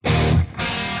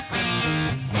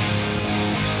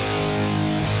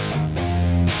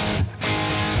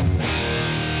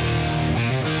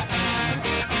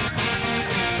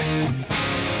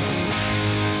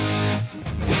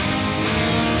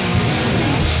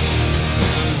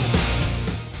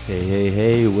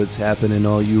Hey, what's happening,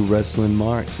 all you wrestling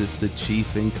marks? It's the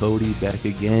Chief and Cody back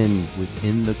again with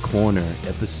In the Corner,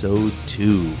 episode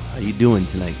 2. How you doing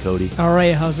tonight, Cody? All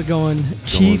right, how's it going,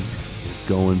 Chief? It's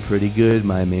going pretty good,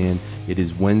 my man. It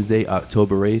is Wednesday,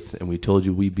 October 8th, and we told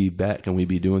you we'd be back and we'd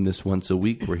be doing this once a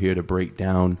week. We're here to break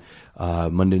down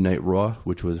Monday Night Raw,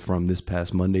 which was from this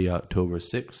past Monday, October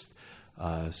 6th.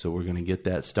 So we're going to get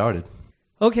that started.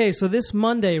 Okay, so this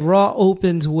Monday, Raw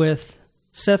opens with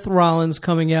Seth Rollins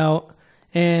coming out,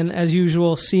 and as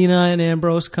usual, Cena and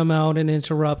Ambrose come out and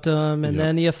interrupt him, and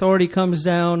then the Authority comes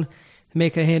down,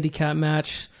 make a handicap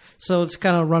match. So it's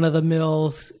kind of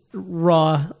run-of-the-mill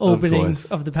Raw opening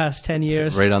of the past 10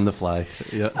 years. Right on the fly.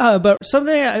 Yeah. But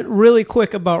something really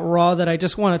quick about Raw that I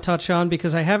just want to touch on,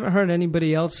 because I haven't heard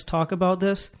anybody else talk about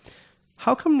this.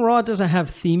 How come Raw doesn't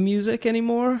have theme music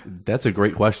anymore? That's a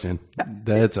great question.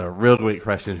 That's a real great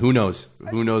question. Who knows?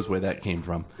 Who knows where that came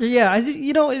from? Yeah,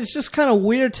 it's just kind of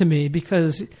weird to me,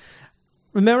 because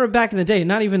remember back in the day,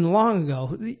 not even long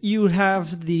ago, you would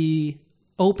have the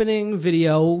opening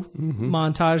video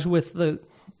montage with the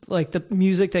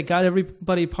music that got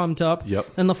everybody pumped up,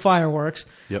 and the fireworks.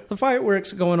 Yep. The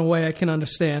fireworks going away, I can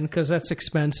understand, because that's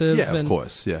expensive. Yeah, of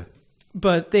course, yeah.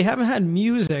 But they haven't had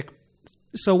music.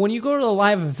 So when you go to a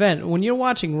live event, when you're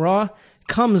watching Raw, it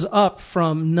comes up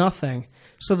from nothing.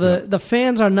 So the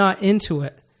fans are not into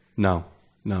it. No.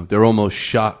 They're almost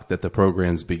shocked that the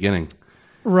program's beginning.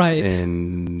 Right.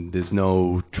 And there's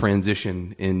no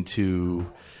transition into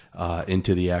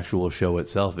the actual show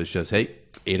itself. It's just, hey,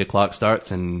 8 o'clock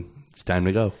starts and it's time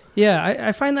to go. Yeah,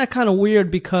 I find that kind of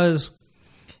weird because,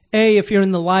 A, if you're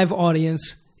in the live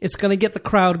audience, it's going to get the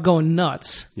crowd going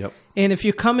nuts. Yep. And if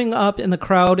you're coming up and the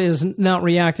crowd is not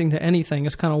reacting to anything,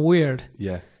 it's kind of weird.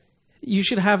 Yeah. You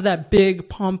should have that big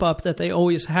pump up that they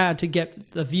always had to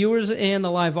get the viewers and the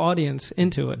live audience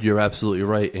into it. You're absolutely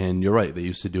right, and you're right. They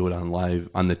used to do it on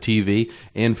the TV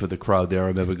and for the crowd there. I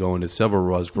remember going to several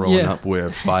Raws growing up where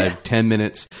 5-10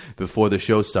 minutes before the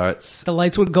show starts, the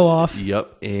lights would go off.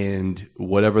 Yep, and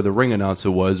whatever the ring announcer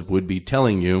would be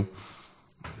telling you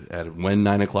when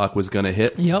 9 o'clock was going to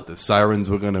hit. Yep. The sirens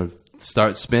were going to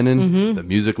start spinning. The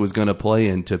music was going to play,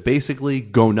 and to basically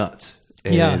go nuts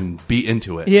and be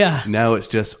into it. Yeah. Now it's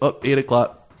just 8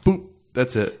 o'clock. Boop.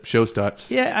 That's it. Show starts.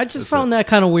 Yeah, I just found that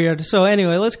kind of weird. So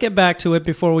anyway, let's get back to it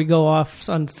before we go off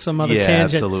on some other tangent.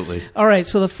 Yeah, absolutely. All right,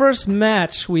 so the first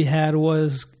match we had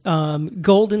was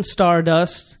Golden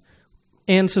Stardust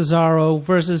and Cesaro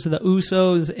versus the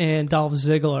Usos and Dolph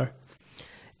Ziggler.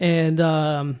 And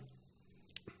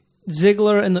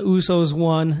Ziggler and the Usos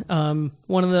won.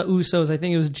 One of the Usos, I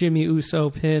think it was Jimmy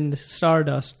Uso, pinned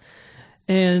Stardust.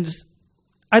 And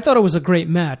I thought it was a great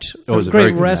match. It was a great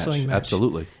very good wrestling match.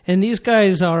 Absolutely. And these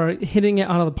guys are hitting it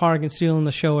out of the park and stealing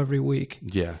the show every week.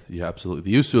 Yeah, absolutely.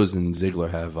 The Usos and Ziggler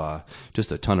have just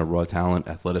a ton of raw talent,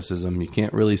 athleticism. You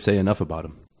can't really say enough about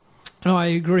them. No, I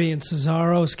agree. And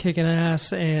Cesaro's kicking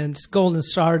ass, and Golden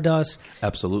Stardust.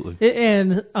 Absolutely.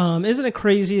 And isn't it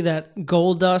crazy that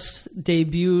Goldust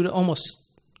debuted almost,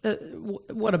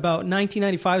 about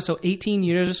 1995, so 18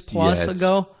 years plus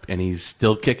ago? And he's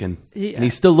still kicking. And he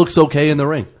still looks okay in the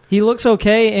ring. He looks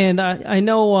okay, and I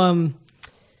know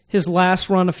his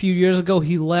last run a few years ago,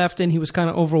 he left and he was kind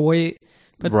of overweight.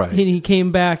 But he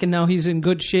came back, and now he's in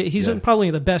good shape. He's in probably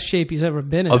the best shape he's ever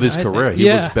been in. Of his career.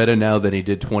 He looks better now than he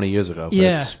did 20 years ago.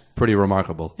 Yeah. That's pretty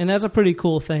remarkable. And that's a pretty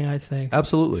cool thing, I think.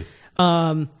 Absolutely.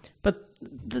 But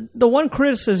the one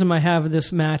criticism I have of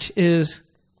this match is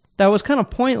that was kind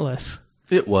of pointless.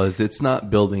 It was. It's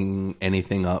not building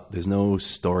anything up. There's no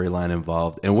storyline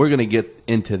involved. And we're going to get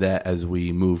into that as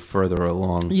we move further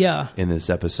along in this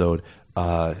episode.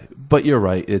 But you're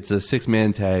right. It's a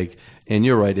 6-man tag. And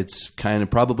you're right, it's kind of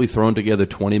probably thrown together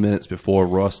 20 minutes before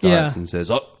Raw starts and says,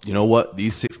 oh, you know what?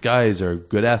 These 6 guys are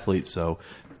good athletes, so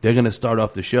they're going to start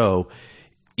off the show,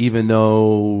 even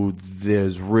though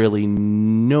there's really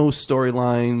no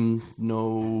storyline,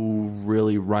 no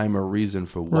really rhyme or reason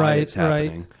for why it's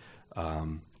happening.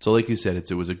 So like you said,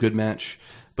 it was a good match,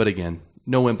 but again,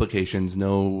 no implications,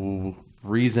 no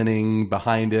reasoning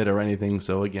behind it or anything.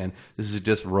 So again, this is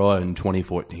just Raw in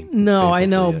 2014. No, I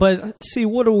know, but see,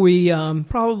 what are we?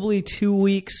 Probably 2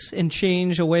 weeks and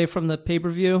change away from the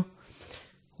pay-per-view.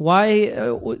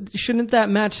 Why shouldn't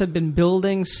that match have been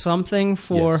building something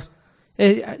for?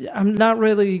 Yes. I'm not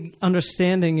really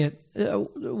understanding it.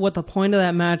 What the point of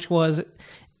that match was.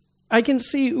 I can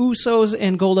see Usos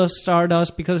and Goldust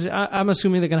Stardust because I'm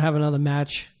assuming they're going to have another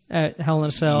match at Hell in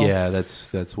a Cell. Yeah,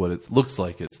 that's what it looks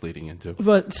like it's leading into.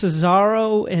 But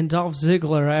Cesaro and Dolph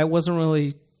Ziggler,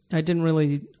 I didn't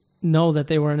really know that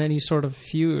they were in any sort of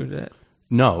feud.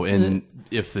 No, and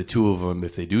if the two of them,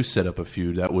 if they do set up a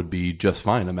feud, that would be just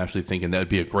fine. I'm actually thinking that would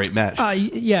be a great match.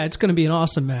 Yeah, it's going to be an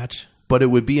awesome match. But it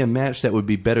would be a match that would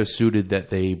be better suited that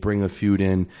they bring a feud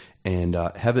in and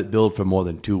have it build for more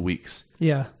than 2 weeks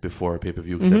before a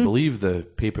pay-per-view. Because I believe the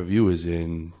pay-per-view is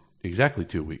in exactly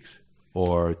 2 weeks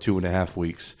or 2.5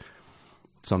 weeks,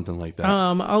 something like that.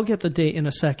 I'll get the date in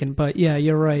a second, but yeah,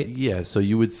 you're right. Yeah, so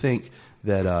you would think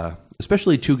that,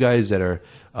 especially two guys that are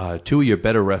two of your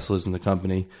better wrestlers in the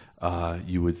company,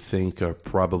 you would think are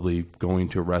probably going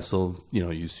to wrestle. You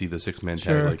know, you see the six-man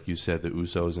tag, like you said, the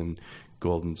Usos and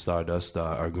Golden Stardust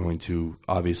are going to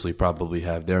obviously probably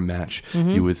have their match.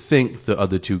 You would think the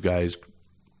other two guys,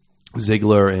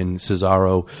 Ziggler and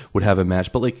Cesaro, would have a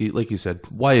match. But like you said,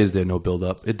 why is there no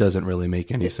build-up? It doesn't really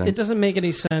make any sense. It doesn't make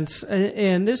any sense.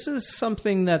 And this is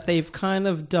something that they've kind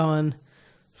of done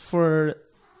for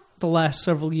the last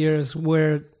several years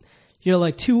where you're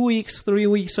like 2 weeks, 3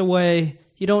 weeks away.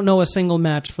 You don't know a single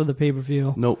match for the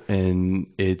pay-per-view. Nope. And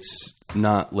it's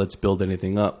not let's build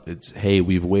anything up. It's, hey,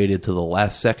 we've waited to the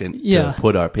last second to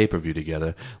put our pay-per-view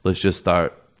together. Let's just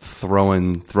start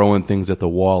throwing things at the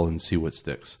wall and see what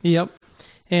sticks. Yep.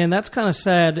 And that's kind of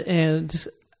sad. And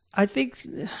I think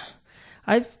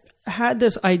I've had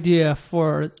this idea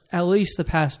for at least the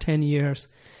past 10 years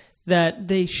that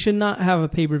they should not have a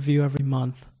pay-per-view every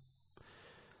month.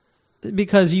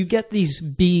 Because you get these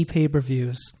B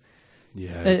pay-per-views.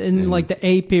 Yeah, and like the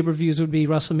A pay-per-views would be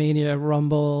WrestleMania,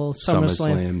 Rumble,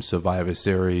 SummerSlam, Survivor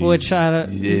Series, which not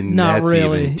that's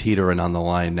really even teetering on the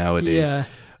line nowadays.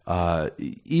 Yeah.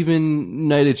 Even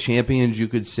Night of Champions, you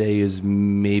could say, is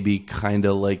maybe kind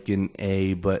of like an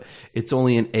A, but it's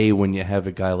only an A when you have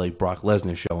a guy like Brock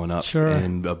Lesnar showing up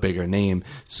and a bigger name.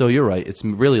 So you're right; it's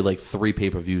really like 3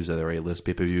 pay-per-views that are A-list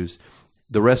pay-per-views.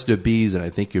 The rest are Bs, and I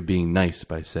think you're being nice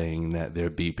by saying that they're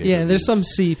B pay-per-views. Yeah, there's some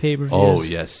C pay-per-views. Oh,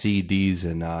 yeah, C, Ds,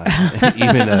 and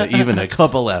even a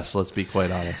couple Fs, let's be quite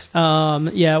honest.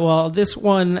 Yeah, well, this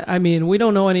one, I mean, we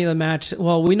don't know any of the match.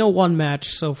 Well, we know one match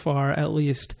so far, at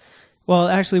least. Well,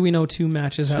 actually, we know 2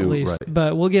 matches at least, right.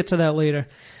 But we'll get to that later.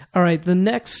 All right, the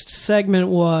next segment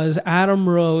was Adam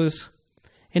Rose,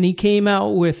 and he came out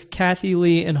with Kathy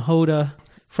Lee and Hoda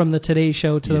from the Today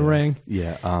Show to the ring.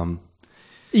 Yeah,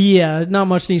 yeah, not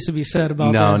much needs to be said about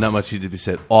this. No, not much needs to be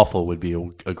said. Awful would be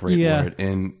a great word.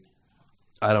 And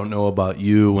I don't know about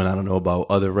you, and I don't know about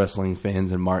other wrestling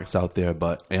fans and marks out there,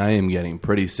 but I am getting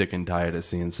pretty sick and tired of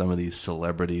seeing some of these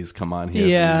celebrities come on here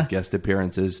for these guest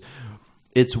appearances.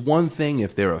 It's one thing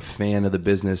if they're a fan of the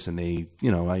business and they,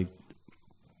 I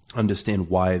understand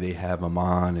why they have them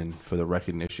on and for the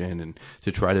recognition and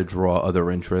to try to draw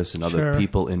other interests and other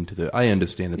people into the... I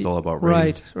understand it's all about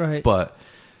ratings. Right. But...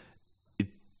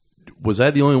 was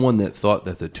I the only one that thought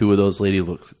that the two of those ladies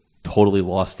looked totally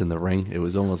lost in the ring? It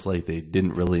was almost like they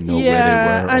didn't really know where they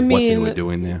were or what they were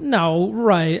doing there. No,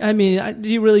 right. I mean, do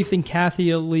you really think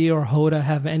Kathy Lee or Hoda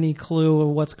have any clue of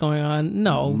what's going on?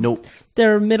 No. Nope.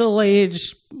 They're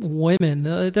middle-aged women.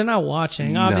 They're not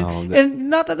watching. No,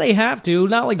 and not that they have to.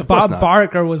 Not like Bob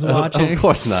Barker was watching. Of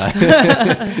course not.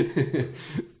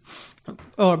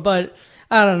 But...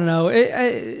 I don't know.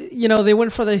 They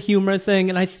went for the humor thing,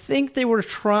 and I think they were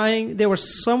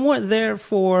somewhat there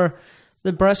for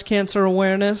the breast cancer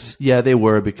awareness. Yeah, they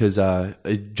were, because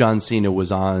John Cena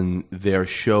was on their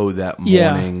show that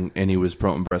morning, and he was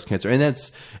promoting breast cancer, and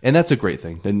that's a great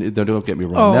thing. And don't get me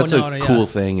wrong, that's a cool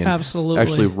thing. And absolutely.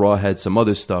 Actually, Raw had some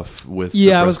other stuff with.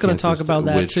 Yeah, I was going to talk about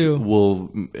that too. We'll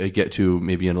get to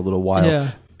maybe in a little while.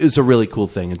 Yeah. It's a really cool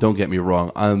thing, and don't get me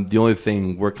wrong. The only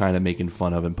thing we're kind of making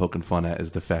fun of and poking fun at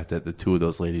is the fact that the two of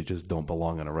those ladies just don't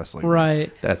belong in a wrestling ring.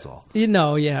 Right. That's all.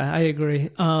 Yeah, I agree.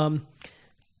 What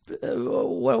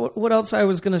else I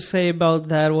was going to say about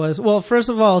that was, well, first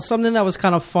of all, something that was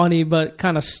kind of funny but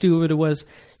kind of stupid was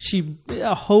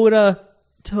Hoda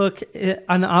took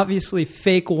an obviously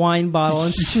fake wine bottle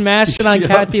and smashed it on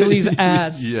Kathy Lee's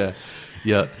ass. Yeah.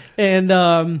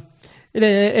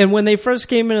 And when they first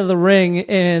came into the ring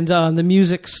and the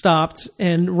music stopped,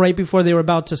 and right before they were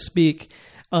about to speak,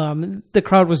 the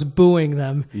crowd was booing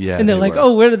them. Yeah, and they're like,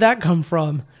 "Oh, where did that come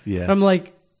from?" Yeah, and I'm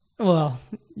like, "Well,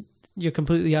 you're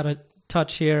completely out of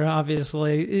touch here.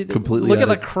 Obviously, look at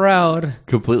the crowd.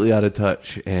 Completely out of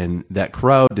touch, and that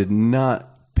crowd did not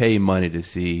pay money to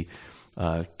see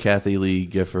Kathy Lee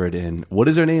Gifford and what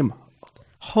is her name?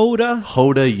 Hoda,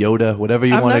 Yoda, whatever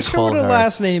you want to call her. I'm not sure what her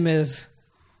last name is.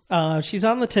 She's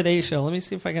on the Today Show. Let me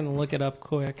see if I can look it up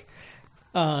quick.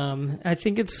 I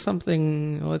think it's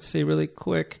something, let's see really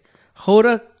quick.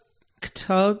 Hoda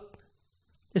Khattab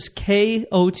is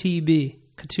Kotb.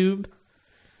 Khattab?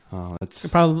 Oh, that's... I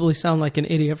probably sound like an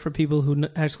idiot for people who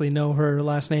actually know her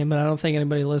last name, but I don't think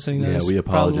anybody listening to this we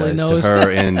apologize to her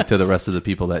and to the rest of the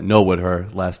people that know what her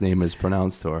last name is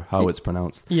pronounced or how it's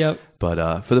pronounced. Yep.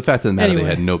 But for the fact of the matter, they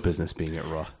had no business being at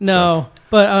Raw. No, so.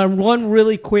 But one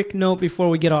really quick note before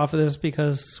we get off of this,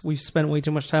 because we've spent way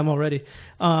too much time already.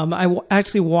 I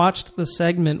actually watched the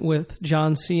segment with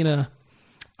John Cena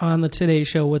on the Today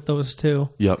Show with those two.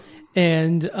 Yep.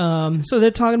 And so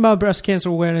they're talking about breast cancer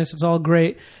awareness. It's all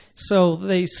great. So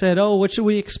they said, oh, what should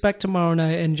we expect tomorrow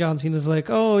night? And John Cena's like,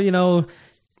 oh,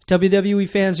 WWE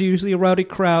fans are usually a rowdy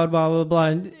crowd, blah, blah,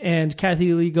 blah. And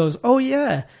Kathy Lee goes, oh,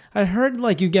 yeah, I heard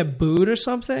you get booed or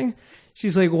something.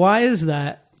 She's like, why is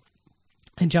that?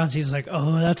 And John Cena's like,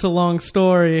 oh, that's a long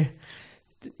story.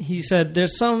 He said,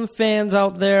 there's some fans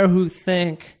out there who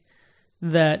think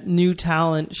that new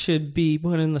talent should be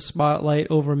put in the spotlight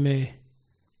over me.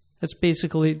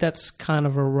 That's kind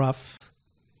of a rough...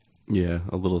 Yeah,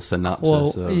 a little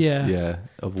synopsis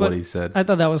of what he said. I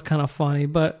thought that was kind of funny,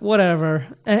 but whatever.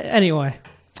 Anyway,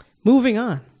 moving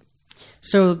on.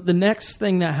 So the next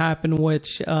thing that happened,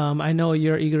 which I know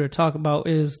you're eager to talk about,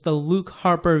 is the Luke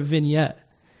Harper vignette.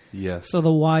 Yes. So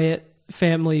the Wyatt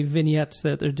family vignettes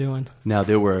that they're doing. Now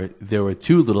there were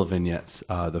two little vignettes.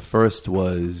 The first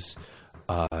was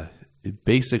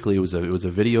basically it was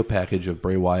a video package of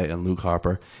Bray Wyatt and Luke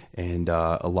Harper, and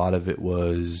a lot of it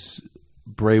was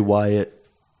Bray Wyatt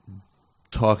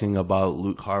talking about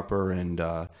Luke Harper and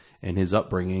his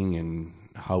upbringing and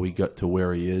how he got to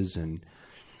where he is. And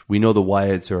we know the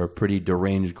Wyatts are a pretty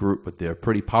deranged group, but they're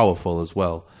pretty powerful as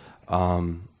well.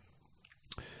 I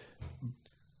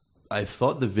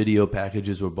thought the video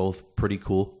packages were both pretty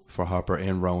cool for Harper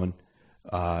and Rowan.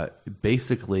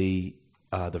 Basically,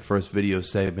 the first video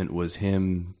segment was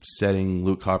him setting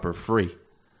Luke Harper free.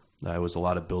 There was a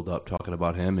lot of build-up talking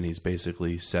about him, and he's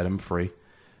basically set him free.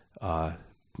 I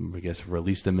guess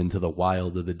released him into the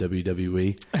wild of the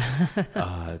WWE.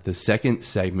 The second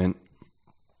segment,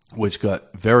 which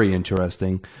got very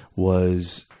interesting,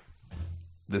 was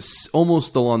this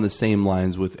almost along the same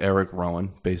lines with Eric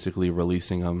Rowan, basically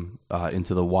releasing him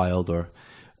into the wild or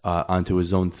onto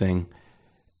his own thing.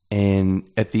 And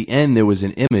at the end, there was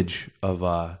an image of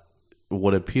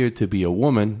what appeared to be a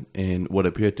woman and what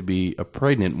appeared to be a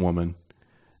pregnant woman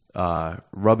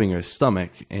rubbing her stomach.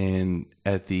 And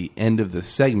at the end of the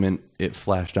segment, it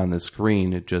flashed on the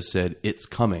screen. It just said, "It's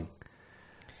coming."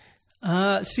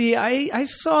 See, I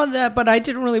saw that, but I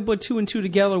didn't really put two and two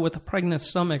together with the pregnant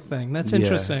stomach thing. That's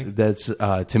interesting. Yeah, that's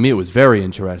to me, it was very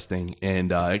interesting,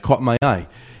 and it caught my eye.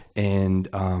 And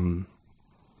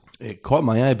it caught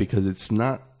my eye because it's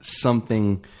not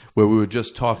something where we were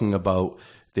just talking about.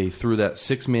 They threw that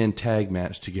 6-man tag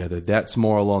match together. That's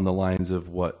more along the lines of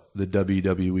what the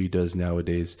WWE does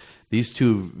nowadays. These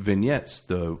two vignettes,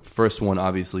 the first one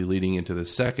obviously leading into the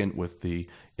second with the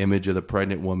image of the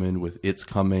pregnant woman with "It's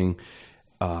coming."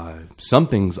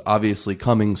 Something's obviously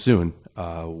coming soon.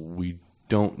 We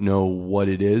don't know what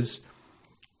it is,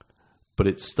 but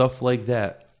it's stuff like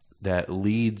that that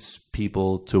leads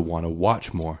people to want to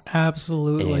watch more.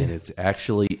 Absolutely. And it's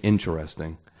actually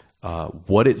interesting.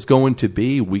 What it's going to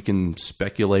be, we can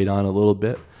speculate on a little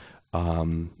bit.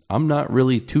 I'm not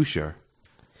really too sure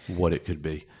what it could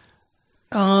be.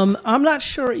 I'm not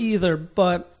sure either,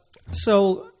 but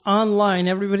so online,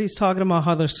 everybody's talking about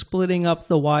how they're splitting up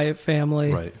the Wyatt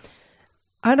family. Right.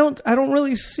 I don't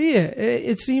really see it.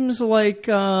 It seems like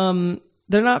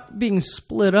they're not being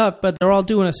split up, but they're all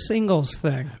doing a singles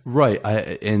thing. Right.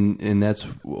 And that's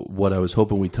what I was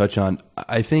hoping we touch on.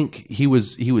 I think he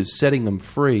was setting them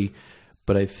free,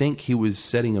 but I think he was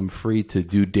setting them free to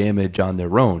do damage on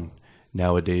their own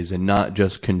nowadays and not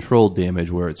just controlled damage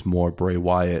where it's more Bray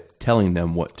Wyatt telling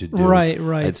them what to do. Right.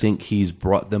 I think he's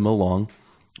brought them along,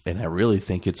 and I really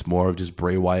think it's more of just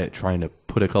Bray Wyatt trying to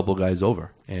put a couple guys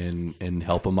over and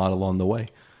help them out along the way.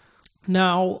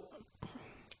 Now,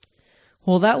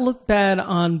 well, that looked bad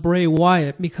on Bray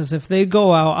Wyatt because if they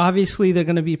go out, obviously they're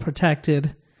going to be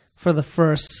protected for the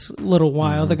first little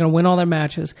while. Mm-hmm. They're going to win all their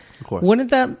matches. Of course. Wouldn't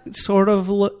that sort of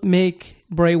make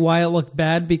Bray Wyatt look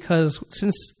bad because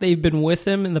since they've been with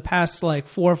him in the past 4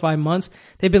 or 5 months,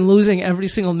 they've been losing every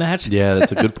single match? Yeah,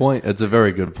 that's a good point. That's a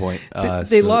very good point.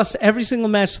 They lost every single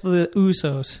match to the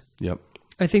Usos. Yep.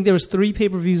 I think there was 3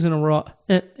 pay-per-views in a row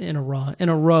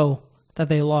that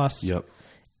they lost. Yep.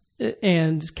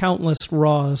 And countless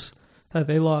Raws that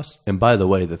they lost. And by the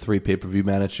way, the 3 pay-per-view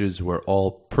matches were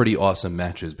all pretty awesome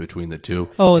matches between the two.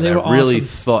 Oh, they were awesome. I really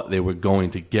thought they were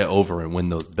going to get over and win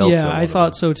those belts. Yeah, I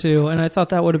thought so too, and I thought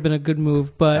that would have been a good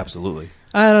move. But absolutely,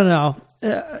 I don't know.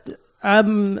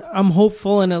 I'm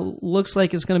hopeful, and it looks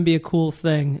like it's going to be a cool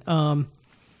thing.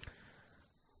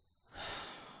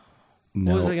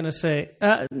 What was I going to say?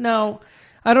 No,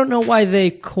 I don't know why they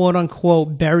quote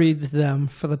unquote buried them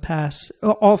for the past,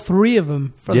 all three of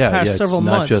them for the past several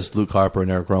months. It's not just Luke Harper and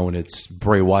Eric Rowan. It's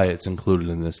Bray Wyatt's included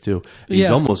in this too.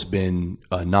 He's almost been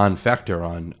a non-factor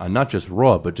on not just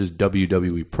Raw, but just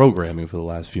WWE programming for the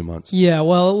last few months. Yeah,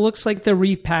 well, it looks like they're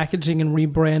repackaging and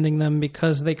rebranding them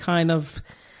because they kind of,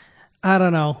 I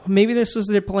don't know, maybe this was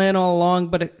their plan all along,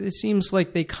 but it seems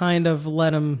like they kind of let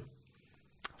them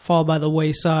fall by the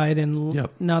wayside, and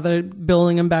now they're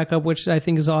building them back up, which I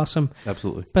think is awesome.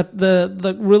 Absolutely. But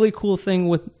the really cool thing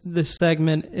with this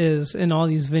segment is, in all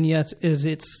these vignettes, is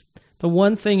it's the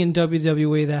one thing in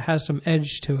WWE that has some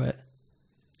edge to it.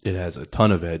 It has a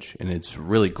ton of edge, and it's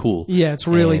really cool. Yeah, it's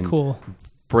really cool.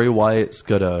 Bray Wyatt's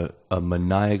got a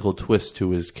maniacal twist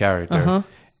to his character,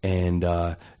 and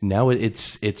now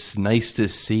it's nice to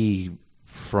see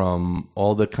from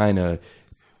all the kind of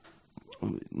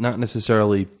not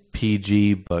necessarily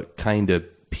PG, but kind of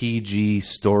PG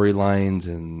storylines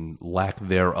and lack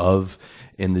thereof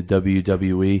in the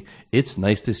WWE. It's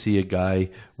nice to see a guy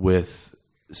with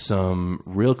some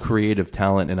real creative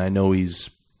talent, and I know he's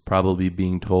probably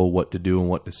being told what to do and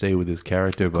what to say with his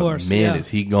character, but is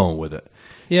he going with it.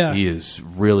 Yeah. He is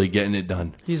really getting it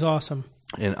done. He's awesome.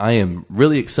 And I am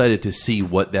really excited to see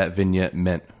what that vignette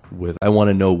meant. I want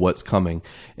to know what's coming.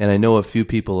 And I know a few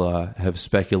people have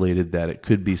speculated that it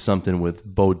could be something with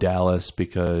Bo Dallas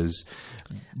because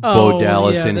Bo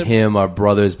Dallas and him are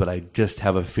brothers, but I just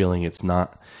have a feeling it's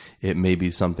not. It may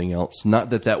be something else. Not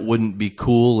that wouldn't be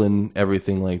cool and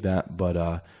everything like that,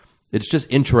 but it's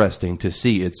just interesting to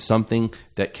see. It's something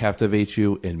that captivates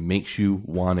you and makes you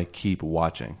want to keep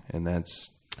watching, and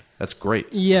that's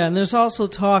great. Yeah, and there's also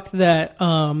talk that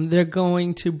they're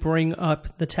going to bring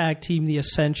up the tag team, the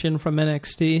Ascension from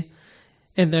NXT,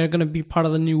 and they're going to be part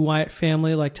of the new Wyatt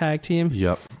family, like tag team.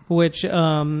 Yep. Which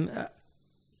they're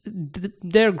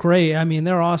great. I mean,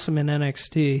 they're awesome in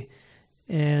NXT,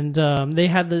 and they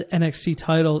had the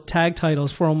NXT tag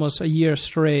titles for almost a year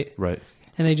straight. Right.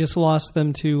 And they just lost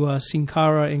them to Sin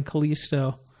Cara and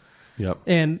Kalisto. Yep.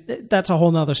 And that's a whole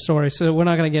nother story, so we're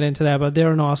not going to get into that, but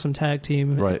they're an awesome tag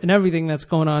team. Right. And everything that's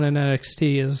going on in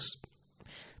NXT is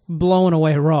blowing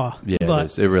away Raw. Yeah, it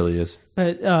is. It really is.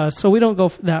 But, so we don't go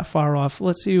that far off.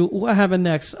 Let's see what happened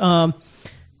next.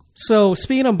 So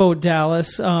speaking of Bo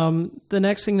Dallas, the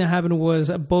next thing that happened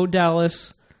was Bo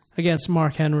Dallas against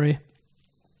Mark Henry.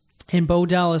 And Bo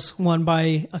Dallas won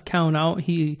by a count out.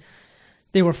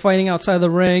 They were fighting outside the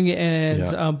ring,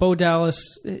 and Bo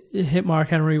Dallas hit Mark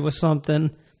Henry with something,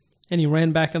 and he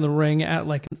ran back in the ring at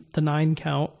like the 9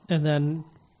 count, and then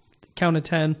counted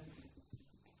 10,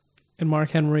 and Mark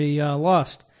Henry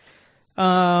lost.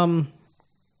 I'm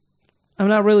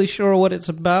not really sure what it's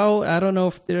about. I don't know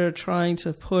if they're trying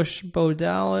to push Bo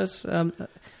Dallas.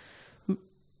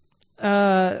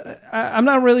 I'm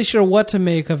not really sure what to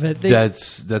make of it.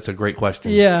 That's a great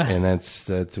question. Yeah, and that's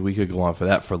we could go on for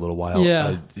that for a little while.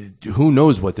 Yeah, who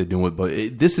knows what they're doing with Bo?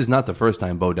 This is not the first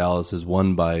time Bo Dallas has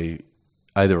won by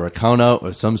either a count out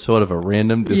or some sort of a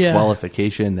random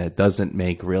disqualification that doesn't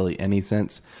make really any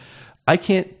sense. I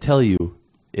can't tell you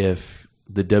if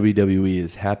the WWE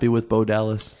is happy with Bo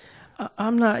Dallas.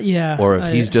 I'm not. Yeah, or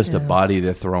if he's just a body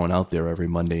they're throwing out there every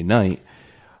Monday night.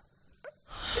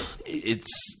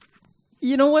 It's.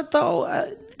 You know what,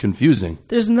 though? Confusing.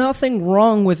 There's nothing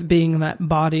wrong with being that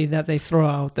body that they throw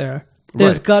out there.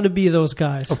 There's got to be those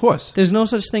guys. Of course. There's no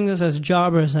such thing as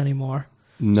jobbers anymore.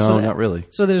 No, not really.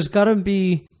 So there's got to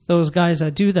be those guys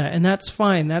that do that, and that's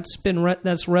fine. That's been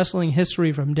that's wrestling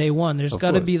history from day one. There's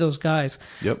got to be those guys.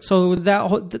 Yep. So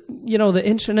that the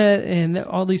internet and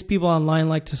all these people online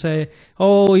like to say,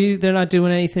 "Oh, they're not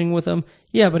doing anything with him."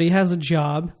 Yeah, but he has a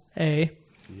job.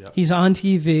 He's on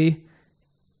TV.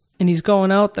 And he's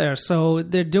going out there, so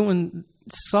they're doing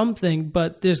something,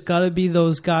 but there's got to be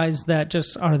those guys that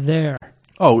just are there.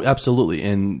 Oh, absolutely.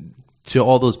 And to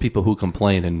all those people who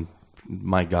complain, and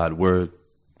my God, we're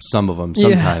some of them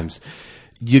sometimes,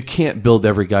 you can't build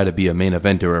every guy to be a main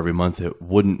eventer every month. It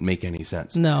wouldn't make any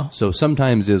sense. No. So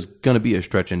sometimes there's going to be a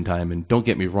stretch in time, and don't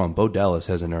get me wrong, Bo Dallas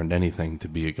hasn't earned anything to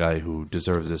be a guy who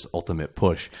deserves this ultimate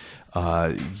push.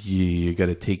 You got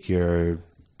to take your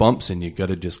bumps, and you got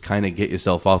to just kind of get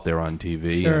yourself out there on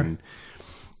TV. Sure. And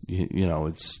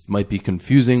it's might be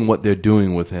confusing what they're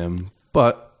doing with him,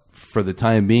 but for the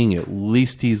time being, at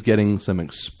least he's getting some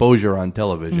exposure on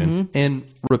television and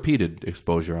repeated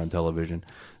exposure on television.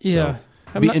 Yeah,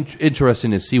 so it'll be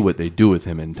interesting to see what they do with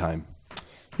him in time.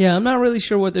 Yeah, I'm not really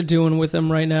sure what they're doing with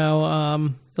him right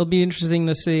now. It'll be interesting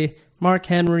to see. Mark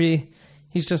Henry,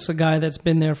 he's just a guy that's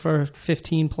been there for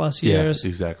 15 plus years. Yeah,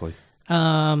 exactly.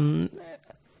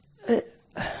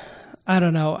 I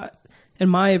don't know. in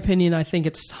my opinion, I think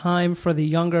it's time for the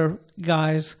younger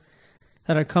guys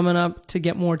that are coming up to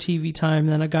get more TV time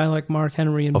than a guy like Mark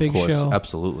Henry and Big Show.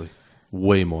 Absolutely.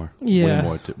 Way more.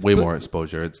 Yeah. Way more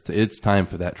exposure. It's time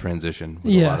for that transition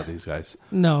with a lot of these guys.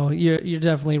 No, you're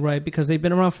definitely right, because they've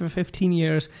been around for 15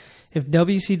 years. If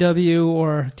WCW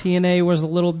or TNA was a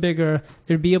little bigger,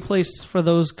 there'd be a place for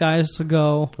those guys to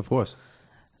go. Of course.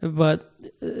 But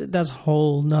that's a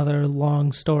whole nother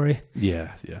long story.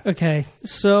 Yeah. Okay,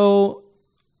 so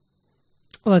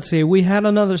let's see. We had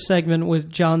another segment with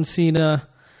John Cena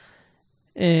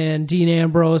and Dean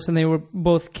Ambrose, and they were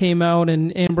both came out,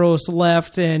 and Ambrose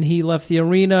left, and he left the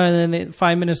arena, and then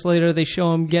 5 minutes later, they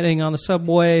show him getting on the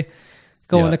subway,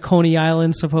 going to Coney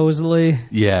Island, supposedly.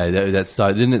 Yeah, that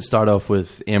started. Didn't it start off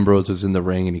with Ambrose was in the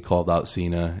ring, and he called out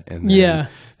Cena, and then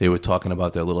they were talking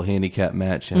about their little handicap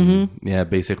match, and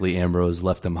basically Ambrose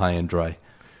left them high and dry.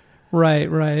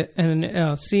 Right,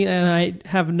 and Cena, and I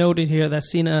have noted here that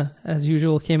Cena, as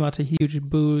usual, came out to huge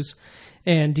boos.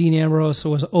 And Dean Ambrose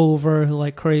was over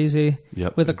like crazy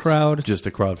with the crowd. Just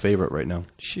a crowd favorite right now.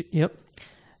 Yep.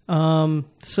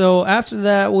 So after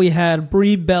that, we had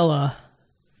Brie Bella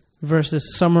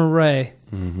versus Summer Rae.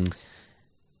 Mm-hmm.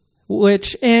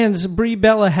 Brie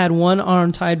Bella had one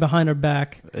arm tied behind her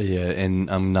back. Yeah, and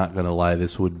I'm not going to lie,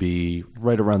 this would be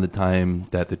right around the time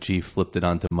that the Chief flipped it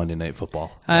onto Monday Night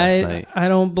Football last night. I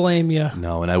don't blame you.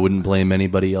 No, and I wouldn't blame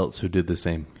anybody else who did the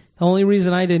same. The only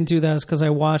reason I didn't do that is because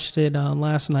I watched it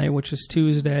last night, which is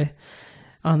Tuesday,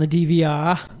 on the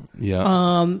DVR.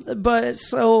 Yeah. But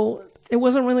so it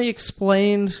wasn't really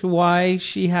explained why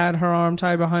she had her arm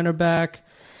tied behind her back,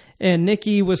 and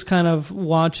Nikki was kind of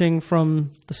watching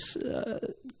from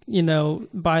the,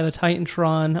 by the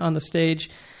Titantron on the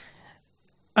stage.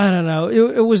 I don't know.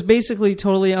 It was basically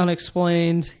totally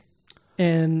unexplained,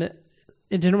 and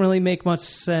it didn't really make much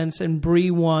sense. And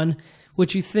Brie won.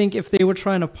 Which you think if they were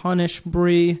trying to punish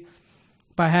Brie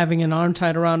by having an arm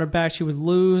tied around her back, she would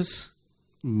lose?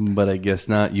 But I guess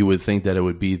not. You would think that it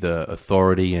would be the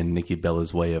authority and Nikki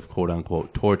Bella's way of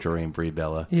quote-unquote torturing Brie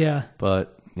Bella. Yeah.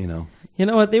 But, You know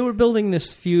what? They were building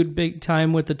this feud big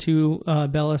time with the two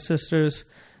Bella sisters.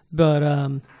 But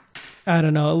I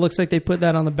don't know. It looks like they put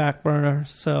that on the back burner.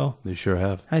 So they sure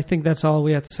have. I think that's all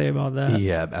we have to say about that.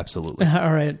 Yeah, absolutely.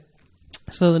 All right.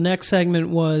 So the next segment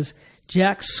was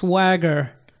Jack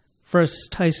Swagger versus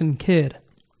Tyson Kidd.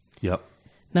 Yep.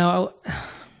 Now,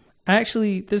 I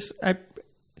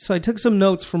took some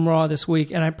notes from Raw this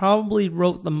week, and I probably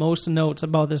wrote the most notes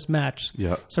about this match.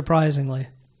 Yep. Surprisingly.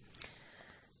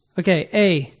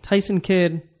 Okay, Tyson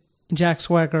Kidd and Jack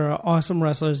Swagger are awesome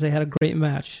wrestlers. They had a great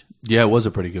match. Yeah, it was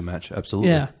a pretty good match.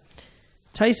 Absolutely. Yeah.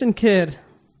 Tyson Kidd,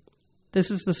 this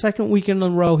is the second weekend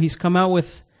in a row he's come out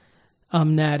with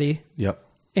Natty. Yep.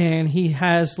 And he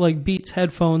has Beats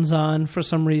headphones on for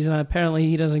some reason. Apparently,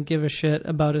 he doesn't give a shit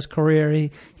about his career. He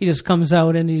just comes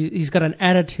out and he's got an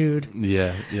attitude.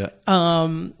 Yeah.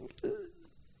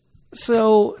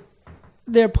 So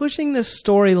they're pushing this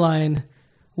storyline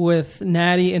with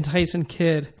Natty and Tyson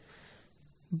Kidd,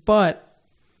 but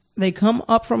they come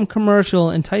up from commercial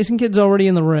and Tyson Kidd's already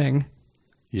in the ring.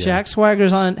 Yeah. Jack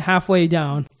Swagger's on halfway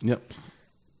down. Yep.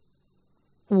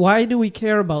 Why do we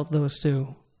care about those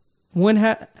two? When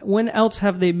else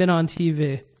have they been on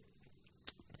TV?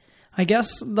 I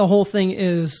guess the whole thing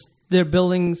is they're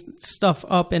building stuff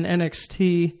up in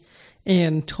NXT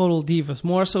and Total Divas,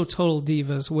 more so Total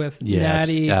Divas with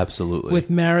Natty, absolutely, with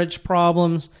marriage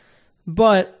problems.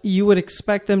 But you would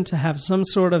expect them to have some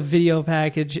sort of video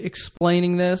package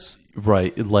explaining this,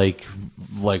 right? Like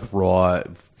Raw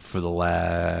for the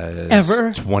last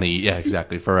ever 20, yeah,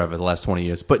 exactly, forever, the last 20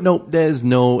 years. But no, there's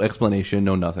no explanation,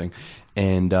 no nothing.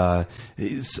 And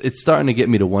it's starting to get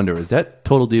me to wonder, is that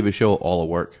Total Diva show all a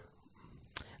work?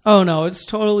 Oh, no, it's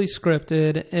totally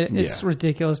scripted. It's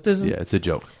ridiculous. It's a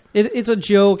joke. It's a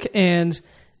joke, and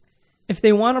if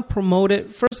they want to promote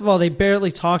it, first of all, they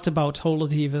barely talked about Total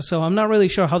Diva, so I'm not really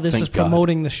sure how this is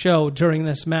promoting the show during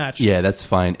this match. Yeah, that's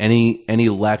fine. Any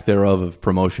lack thereof of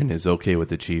promotion is okay with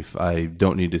the Chief. I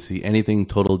don't need to see anything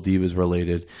Total Divas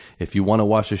related. If you want to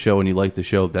watch the show and you like the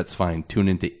show, that's fine. Tune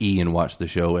into E and watch the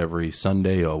show every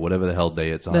Sunday or whatever the hell day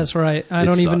it's on. That's right. I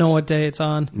don't even know what day it's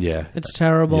on. Yeah. It's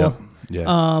terrible. Yep.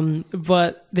 Yeah.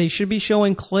 But they should be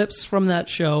showing clips from that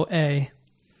show, A.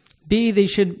 B, they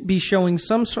should be showing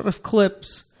some sort of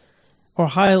clips or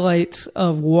highlights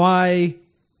of why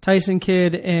Tyson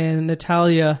Kidd and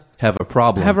Natalya have a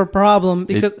problem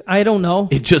because I don't know.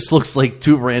 It just looks like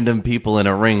two random people in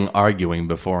a ring arguing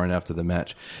before and after the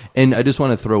match. And I just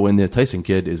want to throw in there, Tyson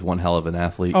Kidd is one hell of an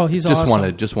athlete. Oh, he's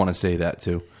awesome. Just want to say that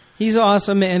too. He's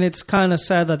awesome, and it's kind of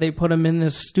sad that they put him in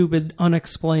this stupid,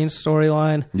 unexplained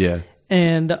storyline. Yeah.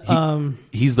 And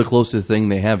he's the closest thing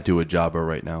they have to a jobber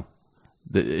right now.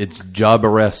 It's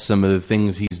jobber-esque, some of the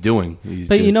things he's doing.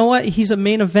 You know what? He's a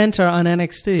main eventer on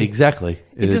NXT. Exactly.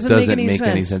 It doesn't make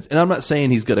any sense. And I'm not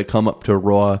saying he's going to come up to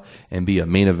Raw and be a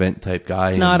main event type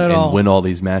guy and win all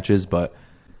these matches, but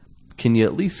can you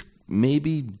at least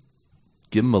maybe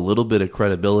give him a little bit of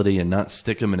credibility and not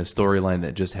stick him in a storyline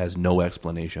that just has no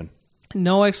explanation?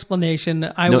 No explanation.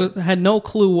 I had no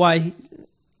clue why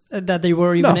that they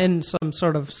were even in some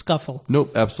sort of scuffle.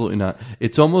 Nope, absolutely not.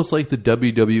 It's almost like the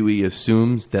WWE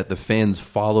assumes that the fans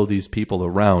follow these people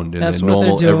around in their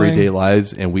normal everyday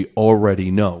lives, and we already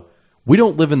know. We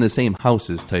don't live in the same house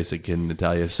as Tyson Kidd and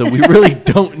Natalya, so we really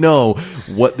don't know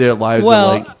what their lives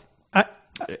are like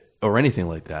or anything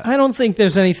like that. I don't think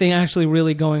there's anything actually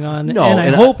really going on. No,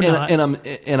 and I hope not.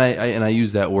 And I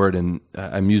use that word, and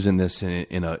I'm using this in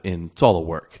it's all a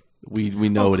work. We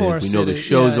know it is. We know the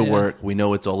show's a work. We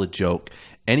know it's all a joke.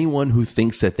 Anyone who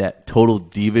thinks that Total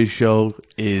Divas show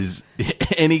is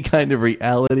any kind of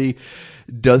reality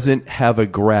doesn't have a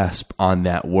grasp on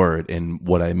that word. And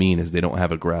what I mean is they don't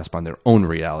have a grasp on their own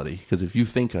reality. Because if you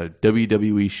think a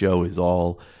WWE show is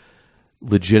all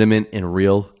legitimate and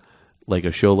real, like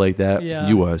a show like that,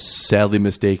 you are sadly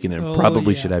mistaken and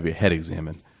probably should have your head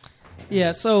examined.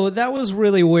 Yeah, so that was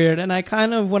really weird. And I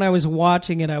kind of, when I was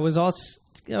watching it, I was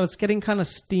getting kind of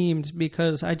steamed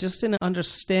because I just didn't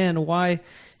understand why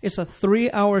it's a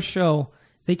 3-hour show.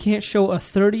 They can't show a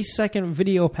 30-second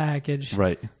video package.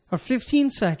 Right. Or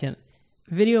 15-second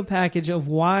video package of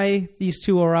why these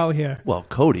two are out here. Well,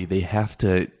 Cody, they have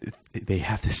to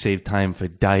save time for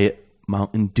Diet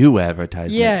Mountain Dew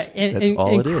advertisements. Yeah,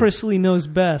 and Chris Lee knows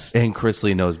best. And Chris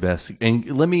Lee knows best.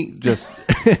 And let me just...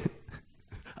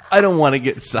 I don't want to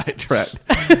get sidetracked,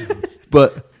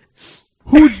 but...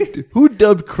 Who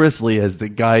dubbed Chris Lee as the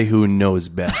guy who knows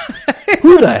best?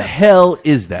 Who the hell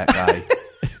is that guy?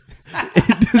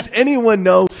 Does anyone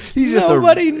know?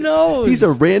 Nobody knows. He's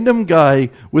a random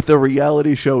guy with a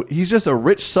reality show. He's just a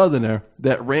rich Southerner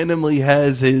that randomly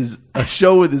has a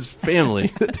show with his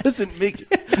family. It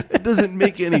doesn't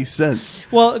make any sense.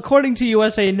 Well, according to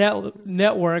USA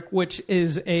Network, which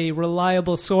is a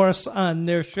reliable source on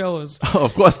their shows. Oh,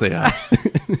 of course they are.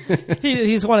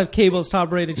 He's one of cable's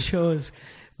top-rated shows.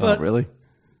 But, oh, really?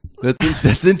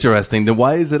 That's interesting. Then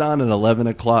why is it on at 11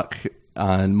 o'clock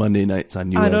on Monday nights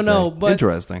on USA? I don't know. But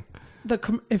interesting.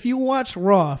 If you watch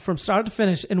Raw from start to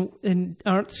finish and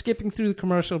aren't skipping through the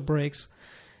commercial breaks,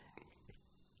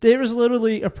 there is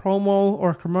literally a promo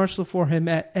or a commercial for him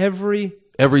at every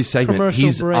segment.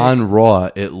 He's break. On Raw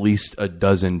at least a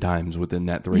dozen times within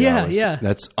that 3 hours. Yeah.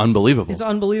 That's unbelievable. It's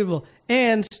unbelievable.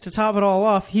 And to top it all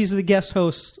off, he's the guest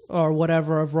host or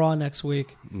whatever of Raw next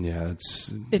week. Yeah,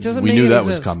 it doesn't. We knew that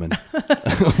was coming.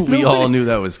 We all knew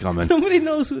that was coming. Nobody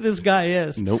knows who this guy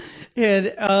is. Nope.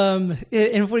 And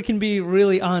if we can be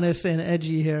really honest and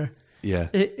edgy here,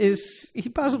 is he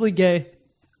possibly gay?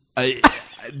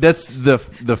 That's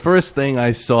the first thing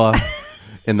I saw.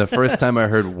 And the first time I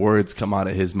heard words come out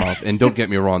of his mouth, and don't get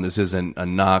me wrong, this isn't a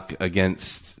knock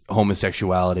against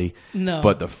homosexuality. No.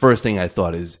 But the first thing I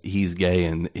thought is he's gay,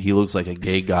 and he looks like a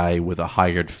gay guy with a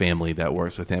hired family that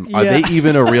works with him. Are they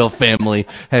even a real family?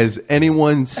 Has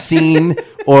anyone seen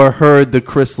or heard the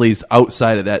Chrisleys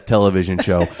outside of that television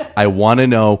show? I want to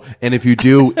know. And if you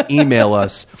do, email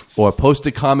us or post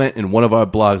a comment in one of our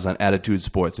blogs on Attitude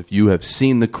Sports if you have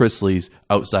seen the Chrisleys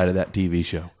outside of that TV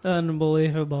show.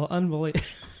 Unbelievable.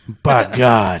 By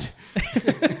God.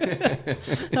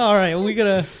 All right, we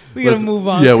gotta move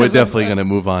on. Yeah, we're definitely gonna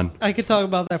move on. I could talk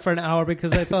about that for an hour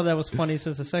because I thought that was funny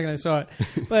since the second I saw it.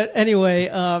 But anyway,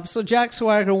 so Jack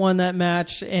Swagger won that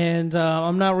match, and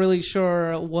I'm not really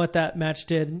sure what that match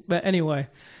did. But anyway,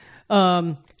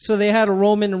 so they had a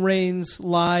Roman Reigns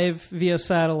live via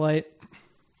satellite,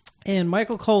 and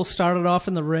Michael Cole started off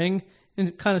in the ring, and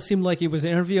it kind of seemed like he was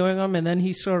interviewing him, and then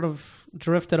he sort of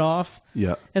drifted off.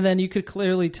 Yeah. And then you could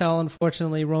clearly tell,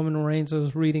 unfortunately, Roman Reigns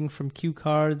was reading from cue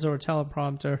cards or a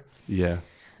teleprompter. Yeah.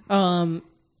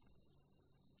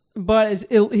 But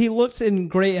he looked in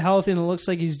great health, and it looks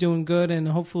like he's doing good, and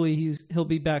hopefully he'll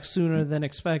be back sooner than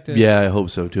expected. Yeah, I hope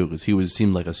so, too, because he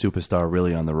seemed like a superstar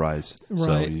really on the rise. Right.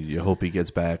 So you hope he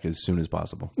gets back as soon as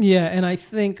possible. Yeah, and I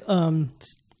think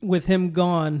with him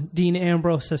gone, Dean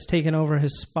Ambrose has taken over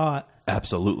his spot.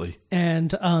 Absolutely.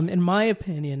 And in my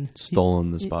opinion... Stolen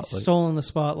the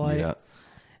spotlight. Yeah.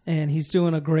 and he's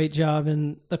doing a great job,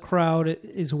 and the crowd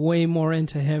is way more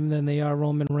into him than they are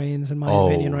Roman Reigns, in my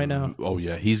opinion, right now. Oh,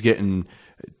 yeah. He's getting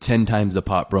 10 times the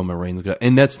pop Roman Reigns got.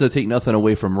 And that's to take nothing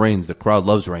away from Reigns. The crowd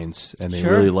loves Reigns, and they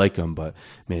really like him. But,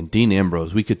 man, Dean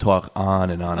Ambrose, we could talk on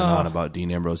and on and on about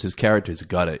Dean Ambrose. His character's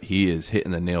got it. He is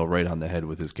hitting the nail right on the head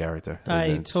with his character.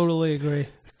 I totally agree.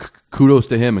 Kudos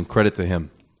to him and credit to him.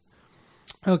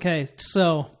 Okay,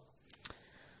 so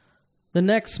the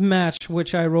next match,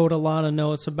 which I wrote a lot of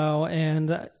notes about,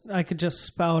 and I could just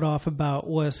spout off about,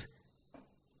 was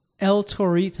El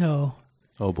Torito.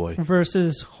 Oh, boy.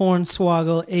 Versus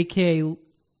Hornswoggle,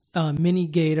 a.k.a. Mini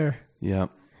Gator. Yeah.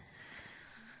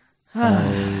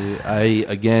 I,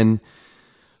 again,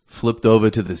 flipped over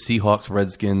to the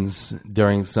Seahawks-Redskins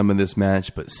during some of this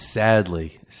match, but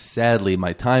sadly,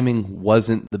 my timing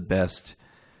wasn't the best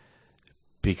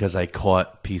because I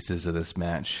caught pieces of this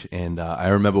match. And I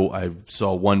remember I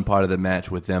saw one part of the match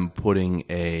with them putting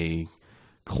a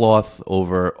cloth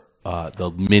over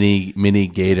the mini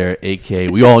Gator,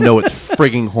 a.k.a. we all know it's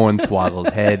frigging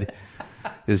Hornswoggle's head.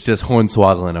 It's just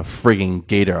Hornswoggle in a frigging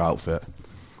Gator outfit.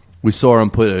 We saw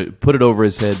him put it over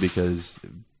his head because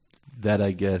that, I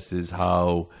guess, is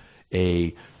how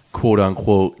a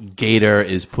quote-unquote Gator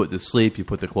is put to sleep. You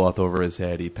put the cloth over his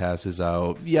head, he passes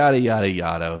out, yada, yada,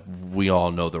 yada. We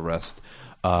all know the rest.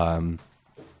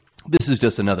 This is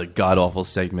just another god-awful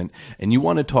segment, and you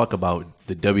want to talk about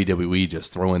the WWE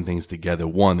just throwing things together.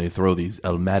 One, they throw these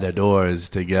El Matadors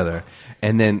together,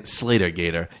 and then Slater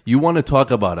Gator. You want to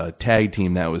talk about a tag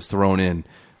team that was thrown in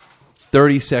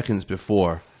 30 seconds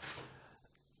before.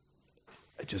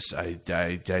 I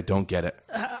don't get it.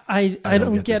 I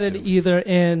don't get it either.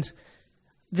 And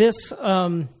this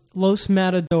Los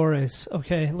Matadores,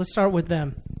 okay, let's start with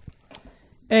them.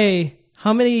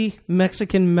 How many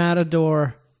Mexican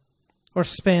matador, or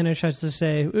Spanish, I should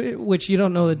say, which you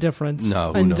don't know the difference in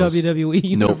WWE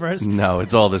universe. No,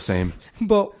 it's all the same.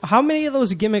 But how many of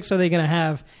those gimmicks are they going to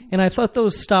have? And I thought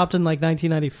those stopped in like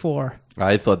 1994.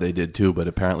 I thought they did too, but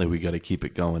apparently we got to keep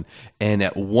it going. And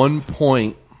at one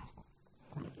point,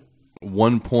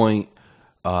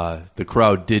 the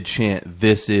crowd did chant,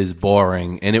 "This is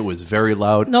boring," and it was very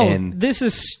loud. No, and this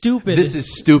is stupid. This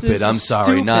is stupid. I'm sorry,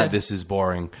 stupid. not this is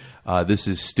boring. This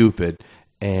is stupid.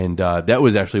 And that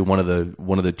was actually one of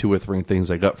the two or three things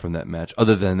I got from that match,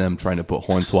 other than them trying to put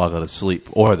Hornswoggle to sleep,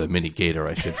 or the Mini Gator,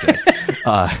 I should say.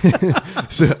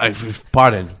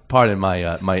 Pardon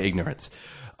my ignorance.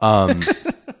 The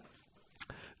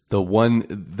one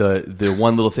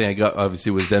little thing I got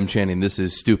obviously was them chanting, "This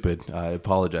is stupid." I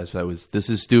apologize for that. This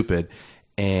is stupid,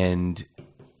 and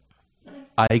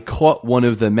I caught one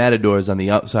of the matadors on the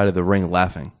outside of the ring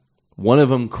laughing. One of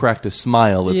them cracked a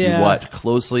smile if you watch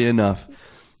closely enough.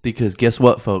 Because guess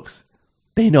what, folks?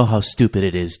 They know how stupid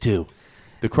it is, too.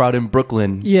 The crowd in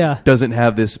Brooklyn doesn't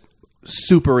have this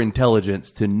super intelligence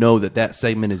to know that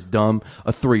segment is dumb.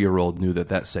 A 3-year-old knew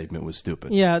that segment was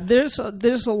stupid. Yeah, there's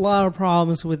a lot of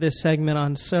problems with this segment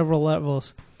on several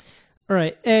levels. All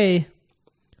right,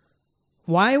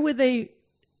 why would they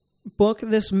book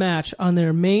this match on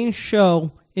their main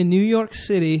show in New York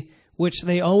City, which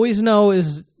they always know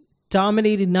is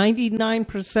dominated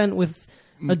 99% with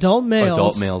adult males.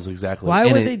 Adult males, exactly. Why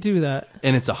would they do that?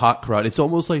 And it's a hot crowd. It's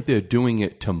almost like they're doing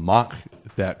it to mock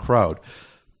that crowd.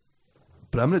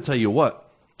 But I'm going to tell you what.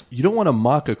 You don't want to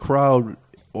mock a crowd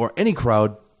or any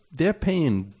crowd. They're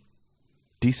paying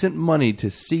decent money to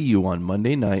see you on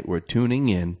Monday night. We're tuning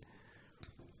in.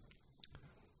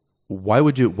 Why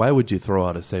would you throw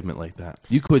out a segment like that?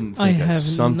 You couldn't think of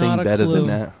something better than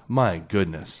that? My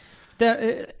goodness.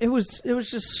 It was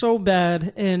just so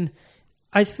bad, and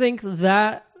I think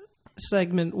that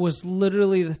segment was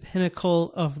literally the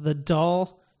pinnacle of the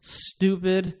dull,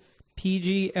 stupid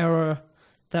PG era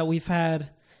that we've had,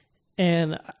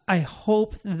 and I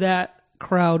hope that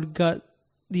crowd got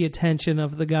the attention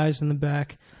of the guys in the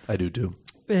back. I do too.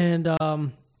 And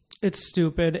it's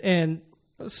stupid. And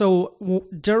so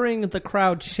during the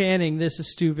crowd chanting, "This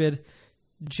is stupid,"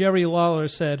 Jerry Lawler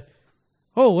said,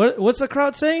 "Oh, what's the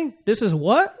crowd saying? This is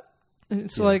what?" And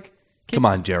it's like... Come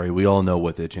on, Jerry. We all know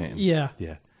what they're chanting. Yeah.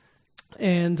 Yeah.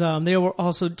 And they were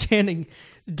also chanting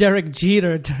Derek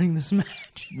Jeter during this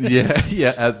match.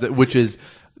 yeah, absolutely. Which is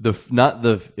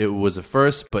it was the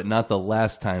first, but not the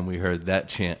last time we heard that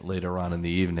chant later on in the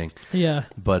evening. Yeah.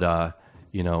 But,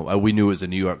 we knew it was a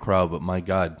New York crowd, but my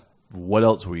God, what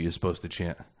else were you supposed to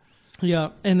chant? Yeah.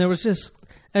 And there was just,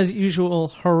 as usual,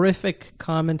 horrific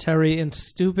commentary and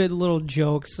stupid little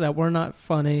jokes that were not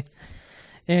funny.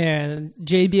 And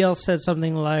JBL said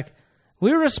something like,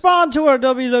 "We respond to our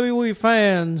WWE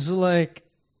fans." Like,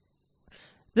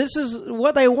 this is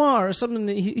what they want, or something.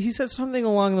 He said something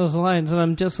along those lines, and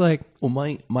I'm just like,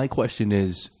 well, my question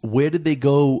is, where did they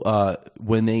go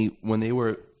when they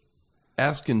were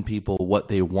asking people what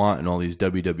they want and all these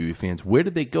WWE fans? Where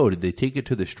did they go? Did they take it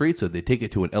to the streets, or did they take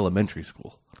it to an elementary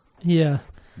school? Yeah.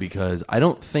 Because I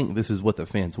don't think this is what the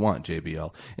fans want,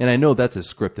 JBL. And I know that's a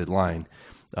scripted line,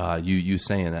 you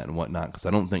saying that and whatnot, because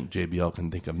I don't think JBL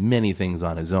can think of many things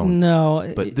on his own.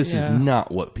 No. But this is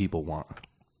not what people want.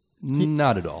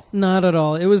 Not at all. Not at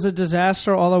all. It was a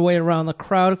disaster all the way around. The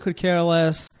crowd could care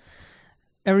less.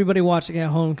 Everybody watching at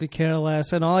home could care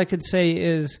less. And all I could say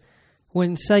is,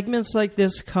 when segments like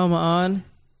this come on,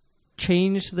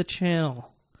 change the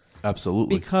channel.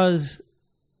 Absolutely. Because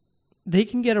they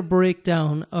can get a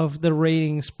breakdown of the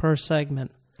ratings per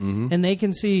segment, and they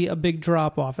can see a big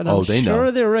drop-off. And I'm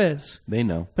sure there is. They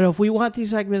know. But if we want these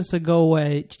segments to go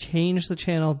away, change the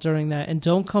channel during that, and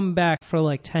don't come back for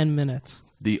like 10 minutes.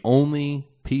 The only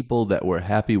people that were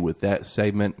happy with that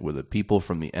segment were the people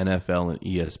from the NFL and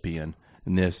ESPN.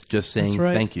 And they're just saying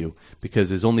thank you, because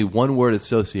there's only one word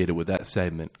associated with that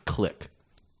segment: click.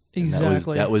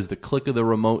 Exactly. That was the click of the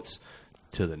remotes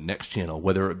to the next channel,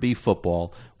 whether it be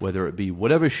football, whether it be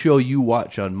whatever show you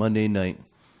watch on Monday night,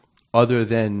 other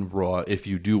than Raw, if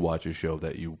you do watch a show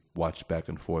that you watch back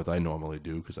and forth. I normally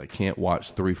do, because I can't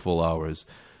watch 3 full hours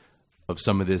of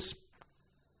some of this,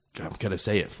 I'm going to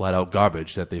say it, flat-out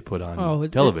garbage that they put on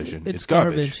television. It's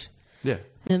garbage. Yeah.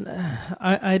 And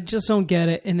I just don't get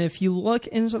it. And if you look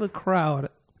into the crowd,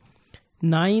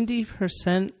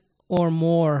 90% or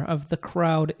more of the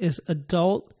crowd is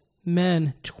adult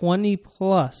men, 20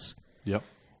 plus. Yep.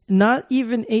 Not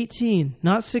even 18,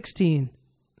 not 16,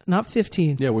 not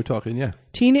 15. Yeah, we're talking,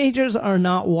 Teenagers are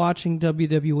not watching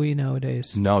WWE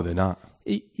nowadays. No, they're not.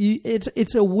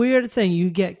 It's a weird thing. You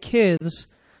get kids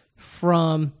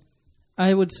from,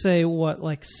 I would say,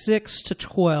 like 6 to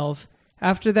 12.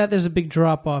 After that, there's a big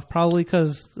drop-off, probably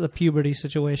because the puberty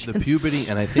situation. The puberty,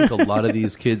 and I think a lot of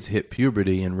these kids hit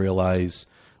puberty and realize,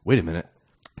 wait a minute,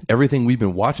 everything we've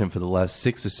been watching for the last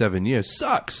 6 or 7 years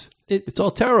sucks. It's all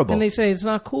terrible. And they say it's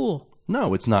not cool.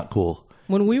 No, it's not cool.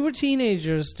 When we were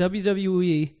teenagers,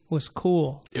 WWE was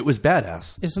cool. It was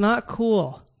badass. It's not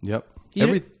cool. Yep.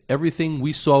 Everything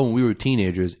we saw when we were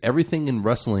teenagers, everything in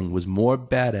wrestling was more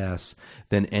badass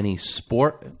than any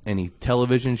sport, any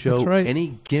television show,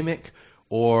 any gimmick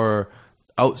or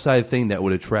outside thing that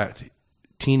would attract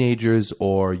teenagers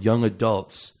or young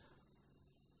adults.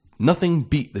 Nothing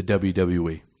beat the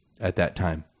WWE at that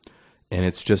time. And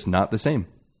it's just not the same.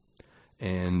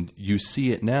 And you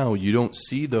see it now. You don't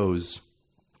see those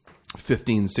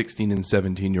 15, 16, and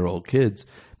 17-year-old kids,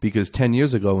 because 10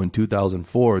 years ago in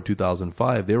 2004 or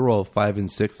 2005, they were all 5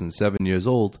 and 6 and 7 years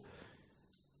old.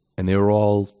 And they were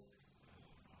all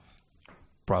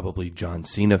probably John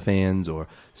Cena fans or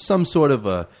some sort of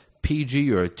a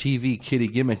PG or a TV kiddie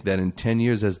gimmick that in 10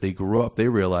 years as they grew up, they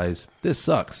realized, this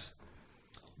sucks.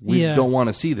 We don't want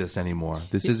to see this anymore.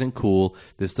 This isn't cool.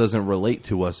 This doesn't relate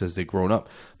to us as they've grown up.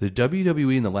 The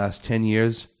WWE in the last 10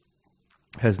 years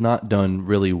has not done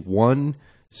really one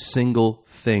single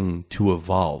thing to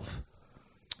evolve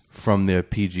from their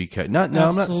PG cut. I'm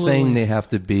not saying they have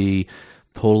to be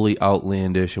totally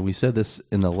outlandish, and we said this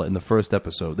in the first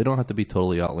episode. They don't have to be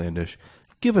totally outlandish.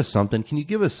 Give us something. Can you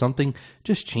give us something?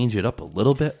 Just change it up a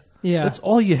little bit. Yeah. That's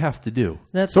all you have to do.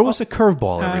 Throw us a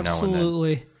curveball every now and then.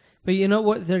 Absolutely. But you know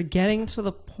what? They're getting to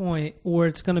the point where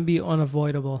it's going to be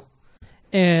unavoidable.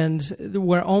 And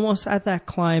we're almost at that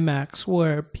climax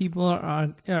where people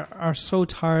are so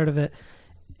tired of it.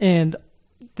 And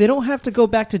they don't have to go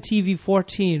back to TV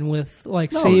 14 with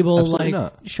Sable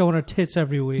showing her tits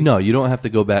every week. No, you don't have to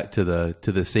go back to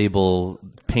the Sable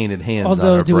painted hands on her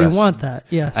Although, do breasts. we want that?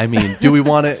 Yes. I mean, do we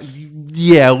want to?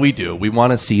 Yeah, we do. We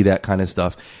want to see that kind of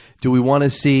stuff. Do we want to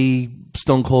see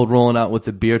Stone Cold rolling out with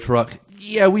the beer truck?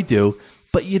 Yeah, we do.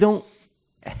 But you don't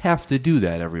have to do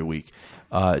that every week.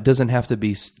 It doesn't have to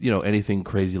be, anything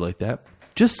crazy like that.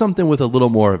 Just something with a little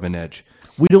more of an edge.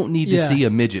 We don't need to see a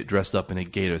midget dressed up in a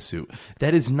gator suit.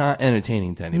 That is not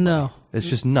entertaining to anybody. No. It's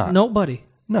just not. Nobody.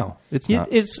 No, it's not.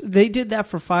 They did that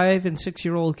for 5 and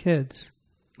 6-year-old kids.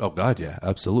 Oh, God, yeah,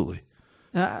 absolutely.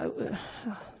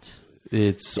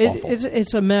 It's awful.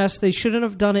 It's a mess. They shouldn't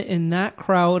have done it in that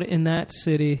crowd in that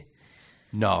city.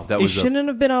 No, it shouldn't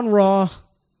have been on Raw.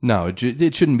 No, it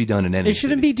shouldn't be done in any. It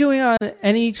shouldn't be doing it on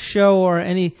any show or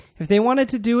any. If they wanted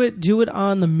to do it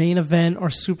on the main event or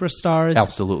Superstars.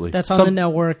 Absolutely, that's on the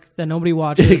network that nobody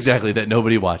watches. Exactly, that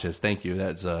nobody watches. Thank you.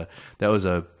 That's a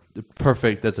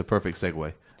perfect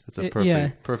segue. That's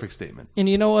a perfect statement. And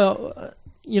you know what?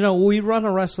 We run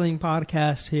a wrestling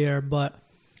podcast here, but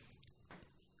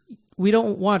we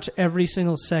don't watch every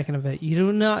single second of it. You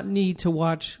do not need to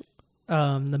watch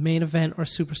the main event or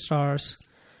Superstars.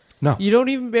 No. You don't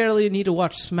even barely need to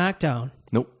watch SmackDown.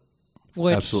 Nope.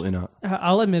 Absolutely not.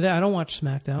 I'll admit it, I don't watch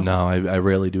SmackDown. No, I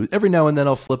rarely do. Every now and then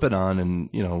I'll flip it on and,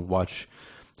 watch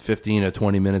 15 or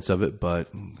 20 minutes of it. But,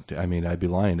 I mean, I'd be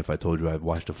lying if I told you I've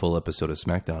watched a full episode of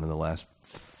SmackDown in the last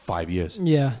 5 years.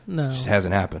 Yeah, no. It just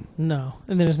hasn't happened. No,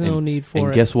 and there's no need for it.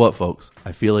 And guess what, folks?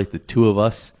 I feel like the two of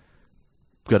us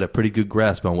got a pretty good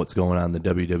grasp on what's going on in the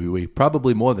WWE.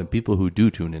 Probably more than people who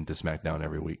do tune into SmackDown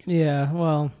every week. Yeah,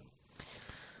 well...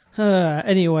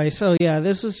 anyway, so yeah,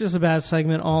 this was just a bad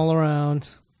segment all around.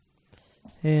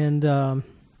 And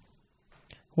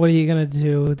what are you going to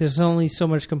do? There's only so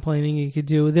much complaining you could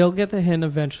do. They'll get the hint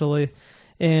eventually.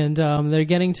 And they're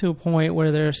getting to a point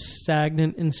where they're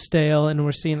stagnant and stale, and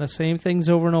we're seeing the same things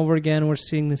over and over again. We're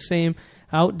seeing the same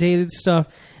outdated stuff.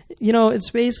 It's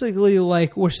basically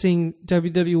like we're seeing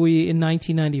WWE in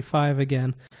 1995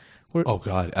 again. Oh,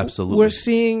 God, absolutely. We're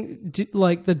seeing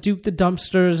like the Duke the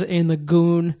Dumpsters and the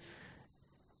Goon.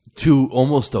 To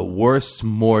almost a worse,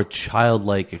 more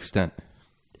childlike extent.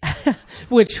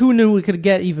 Which, who knew we could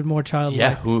get even more childlike?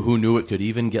 Yeah, who knew it could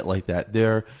even get like that?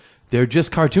 They're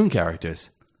just cartoon characters.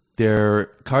 They're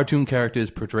cartoon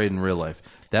characters portrayed in real life.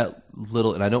 That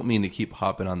little, and I don't mean to keep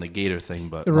hopping on the Gator thing,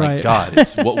 but right. My God,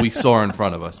 it's what we saw in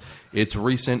front of us. It's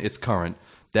recent, it's current.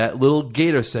 That little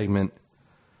Gator segment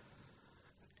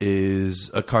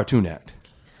is a cartoon act.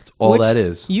 That's all that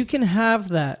is. You can have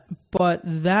that, but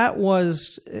that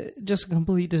was just a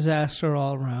complete disaster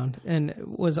all around, and it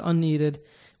was unneeded.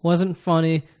 Wasn't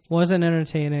funny. Wasn't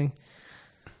entertaining.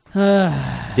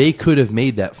 They could have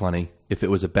made that funny if it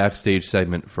was a backstage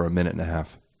segment for a minute and a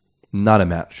half, not a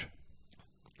match.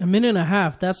 A minute and a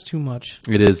half, that's too much.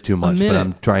 It is too much, but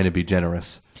I'm trying to be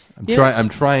generous. I'm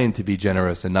trying to be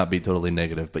generous and not be totally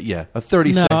negative. But yeah, a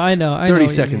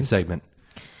 30-second segment.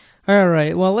 All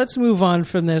right, well, let's move on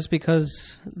from this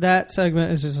because that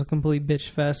segment is just a complete bitch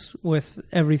fest with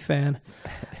every fan,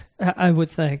 I would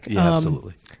think. Yeah,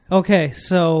 absolutely. Okay,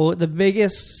 so the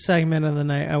biggest segment of the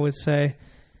night, I would say,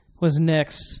 was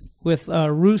next with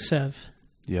Rusev.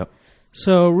 Yep.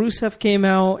 So Rusev came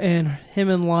out, and him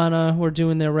and Lana were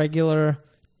doing their regular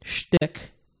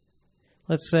shtick,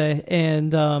 let's say.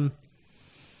 And,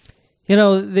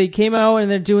 they came out, and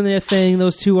they're doing their thing.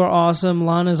 Those two are awesome.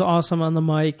 Lana's awesome on the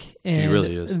mic. And she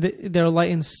really is. They're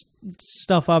lighting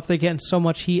stuff up. They're getting so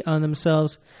much heat on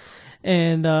themselves,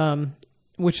 and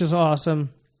which is awesome.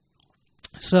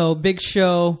 So Big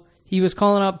Show... He was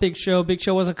calling out Big Show. Big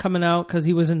Show wasn't coming out because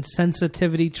he was in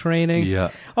sensitivity training.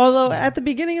 Yeah. Although at the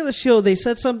beginning of the show, they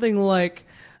said something like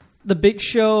the Big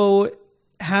Show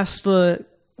has to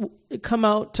come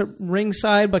out to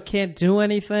ringside but can't do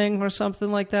anything or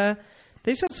something like that.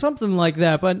 They said something like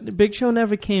that, but Big Show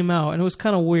never came out, and it was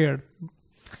kind of weird.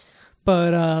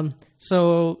 But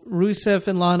so Rusev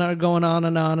and Lana are going on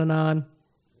and on and on.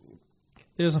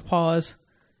 There's a pause,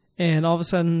 and all of a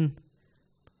sudden...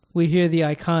 we hear the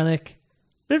iconic,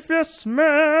 "If you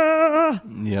smell."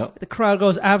 Yep. The crowd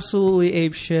goes absolutely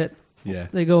ape shit. Yeah.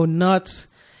 They go nuts.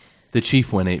 The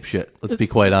Chief went ape shit. Let's be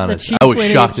quite honest. I was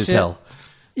shocked as hell.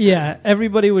 Yeah,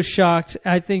 everybody was shocked.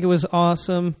 I think it was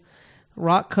awesome.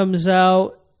 Rock comes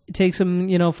out. It takes him,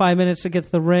 5 minutes to get to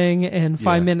the ring and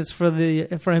 5 minutes for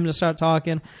him to start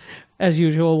talking, as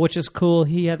usual, which is cool.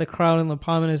 He had the crowd in the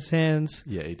palm of his hands.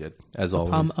 Yeah, he did, as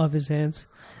always. Palm of his hands.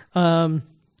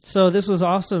 So this was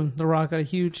awesome. The Rock got a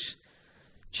huge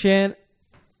chant.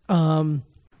 He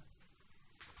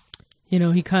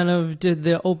kind of did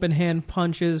the open hand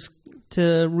punches to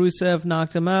Rusev,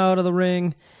 knocked him out of the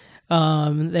ring.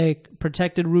 They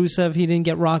protected Rusev. He didn't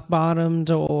get rock bottomed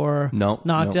or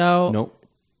knocked out. Nope.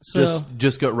 So,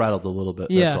 just got rattled a little bit,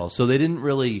 that's all. So they didn't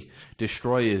really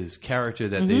destroy his character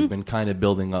that they've been kind of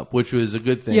building up, which was a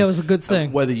good thing. Yeah, it was a good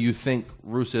thing. Whether you think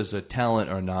Rusev's a talent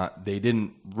or not, they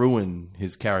didn't ruin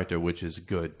his character, which is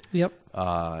good. Yep.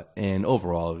 And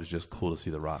overall, it was just cool to see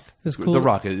The Rock. It was cool. The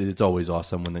Rock, it's always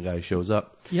awesome when the guy shows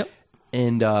up. Yep.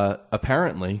 And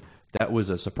apparently, that was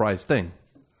a surprise thing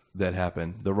that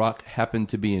happened. The Rock happened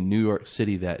to be in New York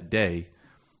City that day.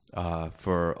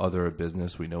 For other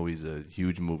business. We know he's a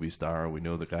huge movie star. We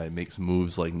know the guy makes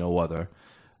moves like no other.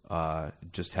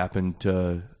 Just happened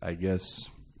to, I guess,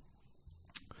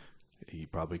 he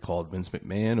probably called Vince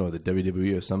McMahon or the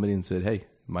WWE or somebody and said, "Hey,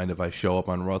 mind if I show up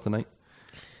on Raw tonight?"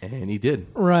 And he did.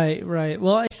 Right.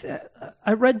 Well,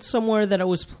 I read somewhere that it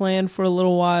was planned for a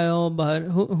little while, but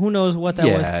who knows what that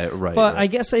was. Yeah, right. But I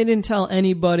guess they didn't tell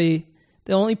anybody.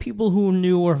 The only people who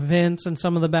knew were Vince and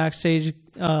some of the backstage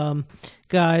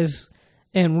guys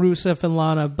and Rusev and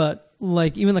Lana, but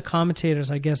like even the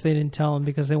commentators, I guess they didn't tell him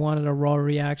because they wanted a raw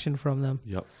reaction from them.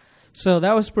 Yep. So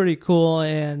that was pretty cool,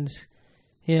 and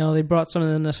they brought some of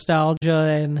the nostalgia,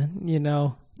 and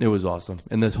it was awesome.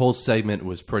 And this whole segment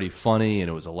was pretty funny, and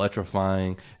it was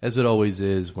electrifying, as it always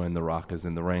is when The Rock is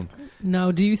in the ring.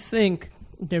 Now, do you think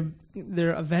they're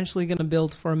eventually going to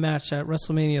build for a match at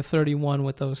WrestleMania 31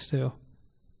 with those two?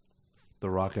 The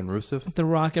Rock and Rusev? The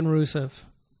Rock and Rusev.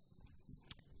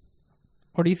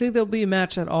 Or do you think there'll be a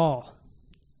match at all?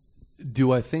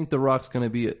 Do I think The Rock's going to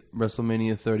be at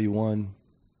WrestleMania 31?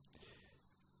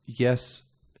 Yes.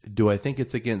 Do I think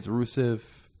it's against Rusev?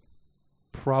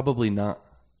 Probably not.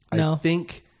 No. I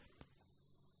think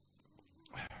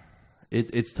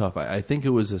it's tough. I think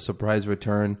it was a surprise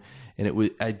return, and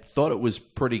I thought it was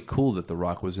pretty cool that The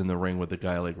Rock was in the ring with a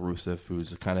guy like Rusev,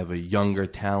 who's kind of a younger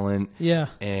talent,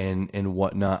 and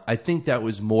whatnot. I think that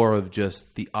was more of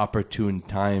just the opportune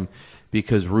time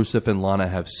because Rusev and Lana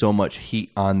have so much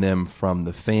heat on them from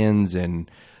the fans,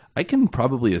 and I can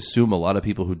probably assume a lot of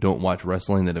people who don't watch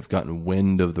wrestling that have gotten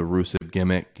wind of the Rusev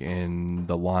gimmick and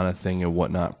the Lana thing and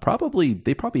whatnot,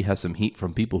 they probably have some heat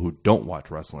from people who don't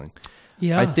watch wrestling.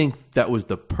 Yeah. I think that was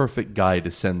the perfect guy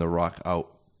to send The Rock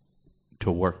out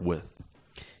to work with.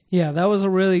 Yeah, that was a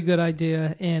really good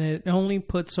idea, and it only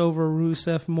puts over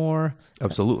Rusev more.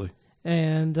 Absolutely.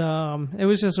 And it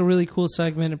was just a really cool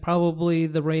segment. And probably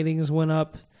the ratings went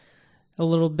up a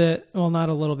little bit. Well, not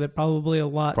a little bit, probably a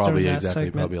lot during that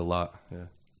segment. Probably a lot, yeah.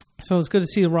 So it's good to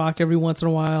see The Rock every once in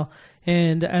a while.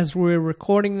 And as we're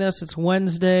recording this, it's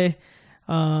Wednesday.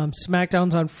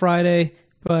 SmackDown's on Friday,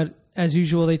 but as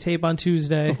usual, they tape on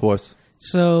Tuesday. Of course.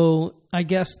 So I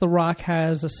guess The Rock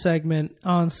has a segment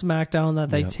on SmackDown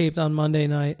that they taped on Monday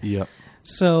night. Yep.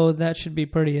 So that should be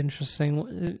pretty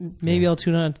interesting. Maybe I'll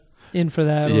tune in for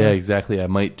that. Yeah, exactly. I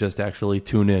might just actually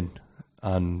tune in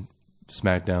on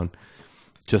SmackDown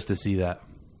just to see that.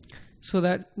 So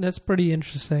that's pretty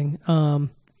interesting.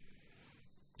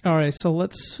 All right, so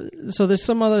there's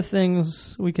some other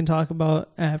things we can talk about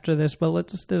after this,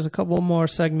 but there's a couple more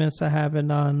segments that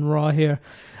happened on Raw here.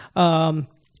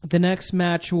 The next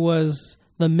match was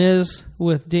The Miz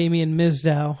with Damien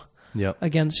Mizdow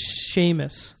against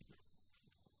Sheamus.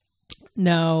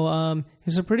 Now,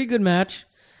 it's a pretty good match.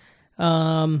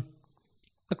 The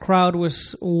crowd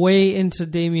was way into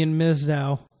Damien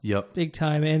Mizdow. Yep. Big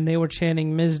time, and they were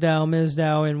chanting Mizdow,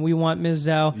 Mizdow, and we want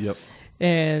Mizdow. Yep.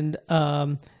 And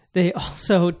they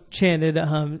also chanted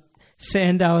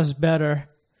Sandow is better.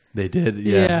 They did,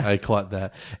 yeah. I caught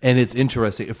that. And it's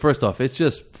interesting. First off, it's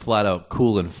just flat out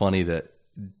cool and funny that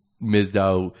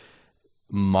Mizdow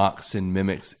mocks and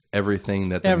mimics everything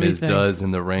that the Miz does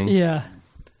in the ring. Yeah.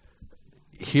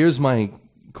 Here's my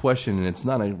question, and it's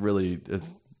not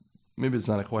maybe it's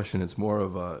not a question, it's more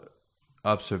of a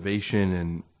observation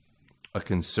and a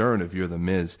concern if you're the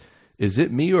Miz. Is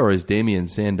it me, or is Damien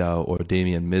Sandow or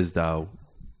Damien Mizdow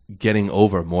getting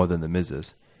over more than the Miz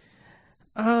is?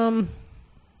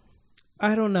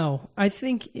 I don't know. I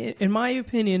think, in my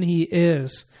opinion, he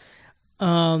is.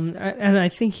 And I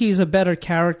think he's a better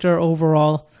character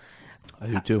overall. I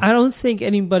do too. I don't think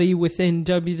anybody within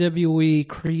WWE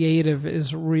creative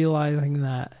is realizing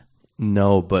that.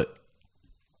 No, but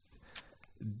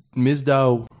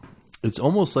Mizdow, it's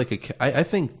almost like I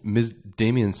think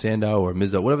Damien Sandow or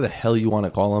Mizdow, whatever the hell you want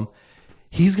to call him,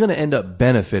 he's going to end up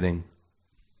benefiting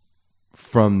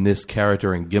from this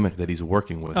character and gimmick that he's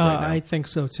working with right now. I think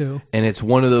so too. And it's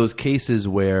one of those cases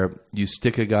where you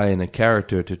stick a guy in a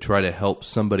character to try to help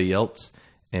somebody else,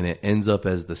 and it ends up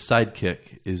as the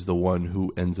sidekick is the one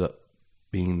who ends up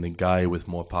being the guy with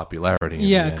more popularity.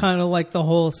 Yeah, kind of like the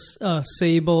whole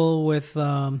Sable with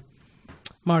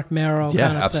Mark Marrow. Yeah,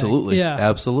 kind of absolutely. Thing. Yeah,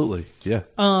 absolutely. Yeah.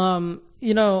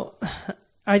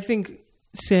 I think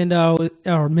Sandow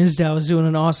or Mizdow is doing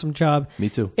an awesome job. Me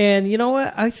too. And you know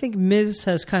what? I think Miz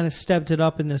has kind of stepped it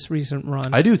up in this recent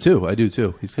run. I do too.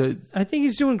 He's good. I think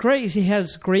he's doing great. He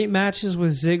has great matches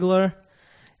with Ziggler.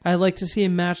 I'd like to see a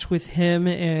match with him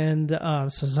and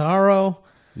Cesaro.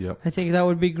 Yep. I think that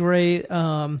would be great.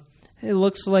 It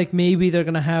looks like maybe they're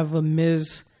going to have a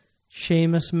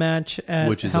Miz-Sheamus match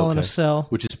at Hell in a Cell.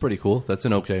 Which is pretty cool. That's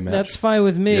an okay match. That's fine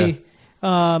with me.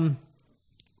 Yeah.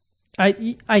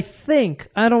 I think,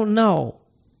 I don't know.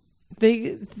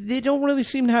 They don't really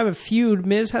seem to have a feud.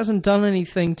 Miz hasn't done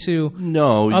anything to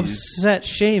upset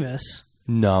Sheamus.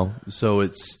 No. So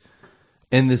it's...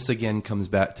 And this again comes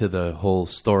back to the whole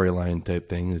storyline type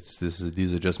thing.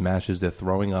 These are just matches they're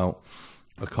throwing out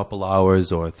a couple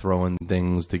hours or throwing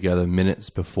things together minutes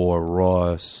before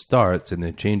Raw starts, and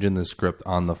they're changing the script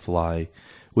on the fly,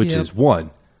 which is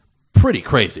pretty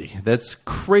crazy. That's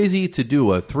crazy to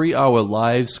do a 3-hour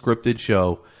live scripted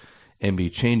show and be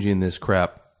changing this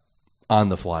crap on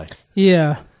the fly.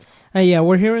 Yeah.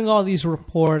 We're hearing all these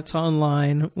reports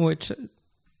online, which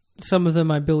some of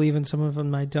them I believe and some of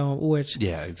them I don't, which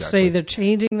say they're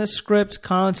changing the scripts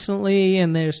constantly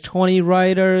and there's 20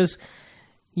 writers.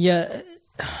 Yeah,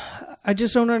 I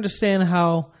just don't understand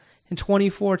how in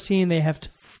 2014 they have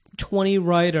 20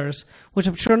 writers, which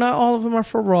I'm sure not all of them are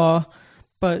for Raw,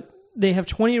 but they have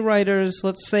 20 writers.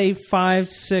 Let's say 5,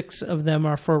 6 of them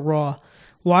are for Raw.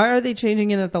 Why are they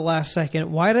changing it at the last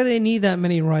second? Why do they need that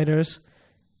many writers?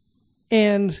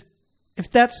 And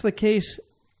if that's the case,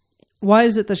 why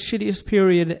is it the shittiest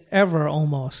period ever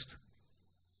almost?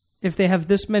 If they have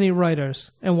this many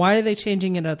writers, and why are they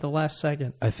changing it at the last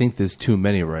second? I think there's too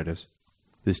many writers.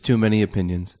 There's too many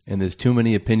opinions, and there's too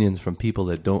many opinions from people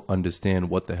that don't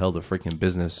understand what the hell the freaking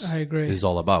business is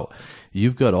all about.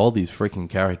 You've got all these freaking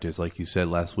characters, like you said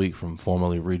last week, from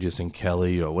formerly Regis and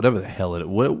Kelly, or whatever the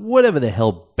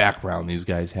hell background these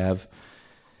guys have.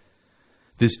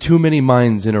 There's too many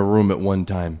minds in a room at one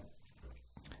time,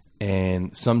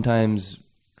 and sometimes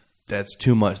that's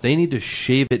too much. They need to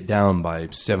shave it down by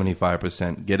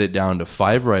 75%, get it down to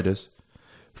 5 writers.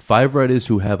 5 writers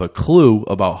who have a clue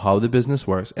about how the business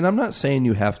works. And I'm not saying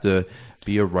you have to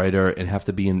be a writer and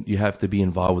you have to be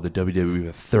involved with the WWE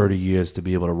for 30 years to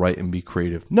be able to write and be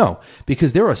creative. No,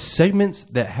 because there are segments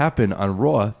that happen on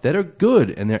Raw that are good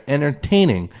and they're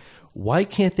entertaining. Why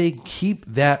can't they keep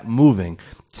that moving?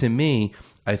 To me,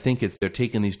 I think they're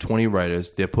taking these 20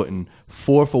 writers, they're putting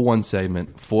 4 for one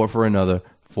segment, 4 for another,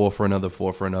 4 for another,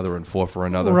 4 for another, and 4 for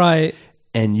another. Right.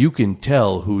 And you can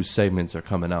tell whose segments are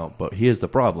coming out. But here's the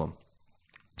problem.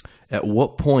 At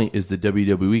what point is the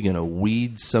WWE going to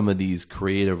weed some of these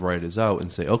creative writers out and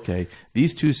say, okay,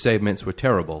 these 2 segments were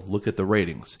terrible. Look at the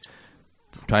ratings.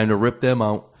 Time to rip them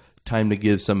out. Time to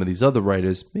give some of these other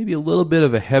writers maybe a little bit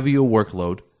of a heavier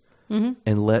workload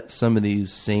and let some of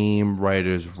these same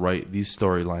writers write these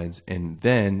storylines. And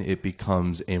then it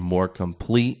becomes a more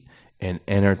complete and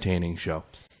entertaining show.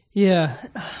 Yeah.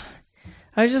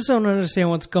 I just don't understand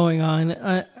what's going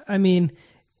on. I mean,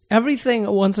 everything,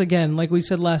 once again, like we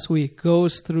said last week,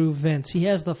 goes through Vince. He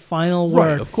has the final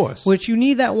word. Right, of course. Which you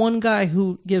need that one guy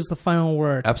who gives the final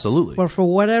word. Absolutely. But for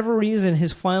whatever reason,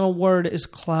 his final word is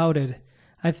clouded.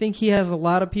 I think he has a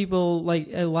lot of people, like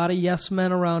a lot of yes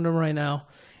men around him right now.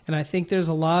 And I think there's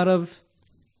a lot of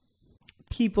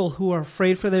people who are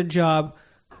afraid for their job,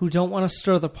 who don't want to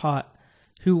stir the pot,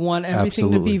 who want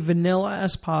everything to be vanilla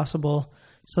as possible.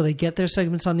 So they get their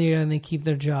segments on the air and they keep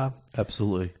their job.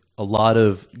 Absolutely. A lot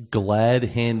of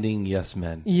glad-handing yes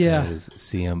men. Yeah. As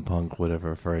CM Punk would have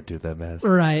referred to them as.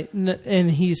 Right. And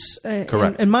he's...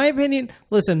 Correct. In my opinion,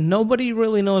 listen, nobody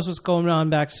really knows what's going on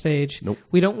backstage. Nope.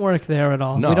 We don't work there at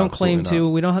all. No, we don't claim to. not.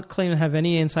 We don't claim to have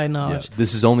any inside knowledge. Yeah,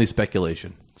 this is only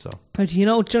speculation. So. But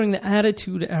during the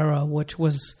Attitude Era, which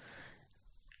was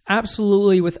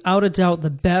absolutely, without a doubt, the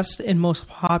best and most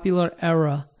popular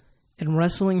era in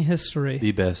wrestling history.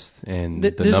 The best, and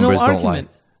the there's numbers no don't lie.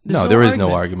 There's There is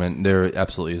no argument. There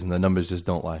absolutely isn't. The numbers just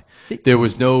don't lie. There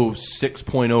was no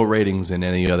 6.0 ratings in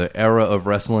any other era of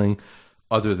wrestling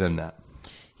other than that.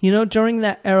 During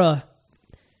that era,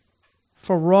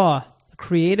 for Raw, the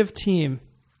creative team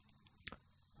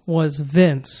was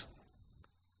Vince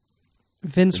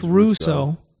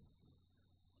Russo.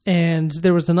 And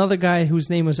there was another guy whose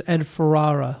name was Ed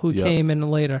Ferrara, who came in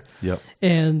later. Yep.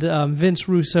 And Vince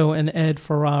Russo and Ed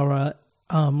Ferrara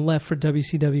left for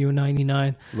WCW in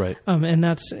 '99. Right.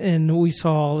 And we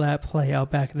saw all that play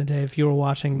out back in the day if you were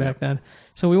watching back then.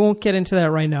 So we won't get into that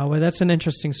right now, but that's an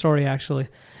interesting story actually.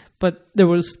 But there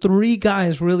was 3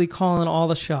 guys really calling all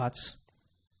the shots.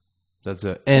 That's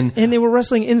it. And they were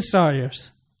wrestling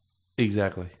insiders.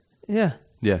 Exactly. Yeah.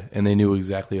 Yeah, and they knew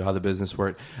exactly how the business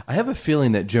worked. I have a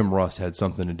feeling that Jim Ross had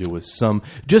something to do with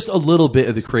just a little bit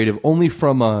of the creative, only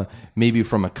maybe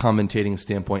from a commentating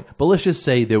standpoint. But let's just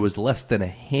say there was less than a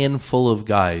handful of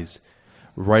guys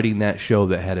writing that show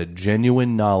that had a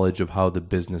genuine knowledge of how the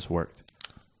business worked.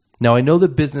 Now, I know the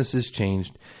business has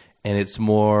changed, and it's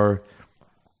more...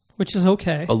 Which is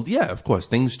okay. Yeah, of course.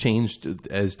 Things changed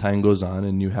as time goes on,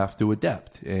 and you have to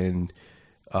adapt. And...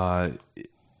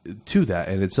 to that,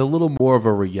 and it's a little more of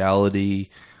a reality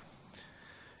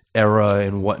era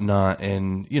and whatnot,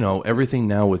 and everything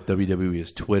now with WWE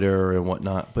is Twitter and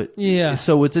whatnot, but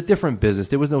so it's a different business.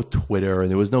 There was no Twitter and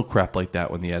there was no crap like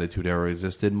that when the Attitude Era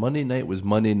existed. Monday night was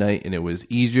Monday night, and it was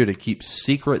easier to keep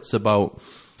secrets about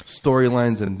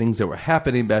storylines and things that were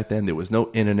happening back then. There was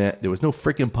no internet, there was no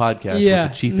freaking podcast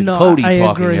with the Chief and Cody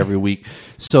talking every week,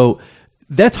 so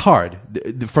that's hard.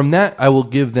 From that, I will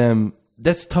give them.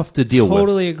 That's tough to deal with.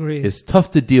 Totally agree. It's tough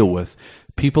to deal with.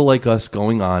 People like us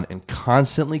going on and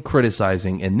constantly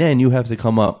criticizing, and then you have to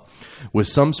come up with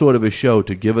some sort of a show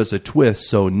to give us a twist,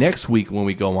 so next week when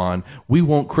we go on, we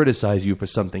won't criticize you for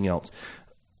something else.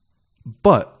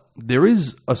 But there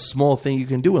is a small thing you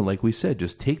can do, and like we said,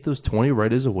 just take those 20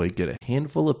 writers away, get a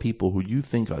handful of people who you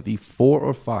think are the 4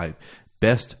 or 5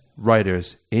 best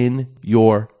writers in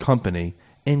your company,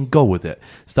 and go with it.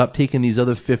 Stop taking these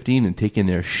other 15 and taking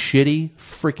their shitty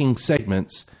freaking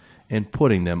segments and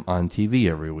putting them on TV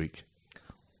every week.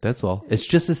 That's all. It's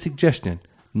just a suggestion.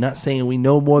 Not saying we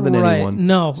know more than anyone.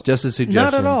 No. It's just a suggestion.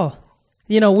 Not at all.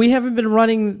 We haven't been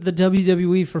running the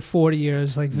WWE for 40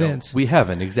 years like Vince. We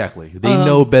haven't, exactly. They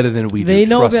know better than we do. They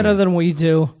know better than we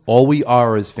do. All we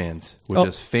are is fans. We're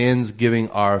just fans giving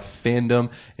our fandom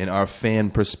and our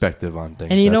fan perspective on things.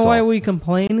 And you know why we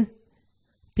complain?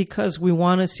 Because we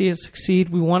want to see it succeed.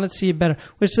 We want to see it better.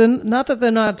 Which then, not that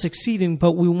they're not succeeding,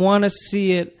 but we want to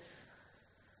see it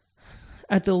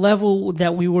at the level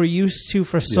that we were used to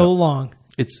for so long.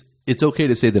 It's okay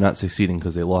to say they're not succeeding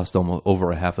because they lost almost over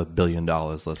 $500 million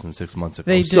less than 6 months ago.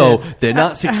 They did. So they're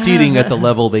not succeeding at the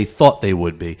level they thought they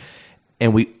would be.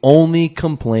 And we only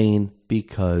complain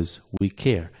because we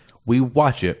care. We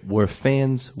watch it. We're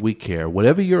fans. We care.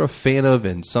 Whatever you're a fan of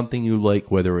and something you like,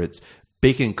 whether it's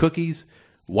baking cookies,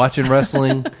 watching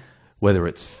wrestling, whether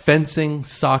it's fencing,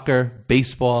 soccer,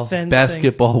 baseball,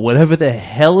 basketball, whatever the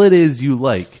hell it is you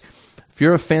like, if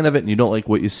you're a fan of it and you don't like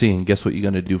what you're seeing, guess what you're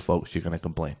going to do, folks? You're going to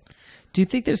complain. Do you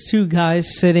think there's 2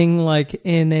 guys sitting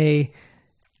in a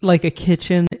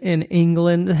kitchen in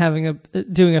England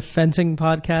doing a fencing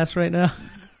podcast right now?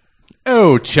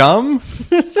 Oh, chum.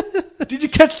 Did you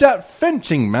catch that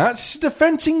fencing match? It's a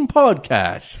fencing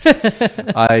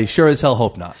podcast. I sure as hell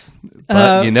hope not.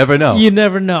 But you never know. You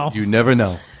never know. You never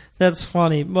know. That's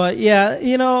funny. But yeah,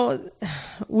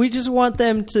 we just want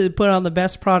them to put on the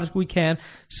best product we can.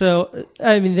 So,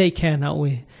 I mean, they can, not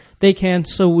we. They can,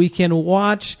 so we can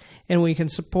watch and we can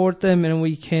support them and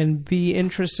we can be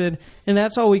interested. And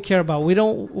that's all we care about. We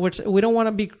don't want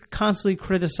to be constantly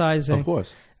criticizing. Of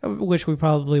course. Which we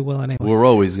probably will anyway. We're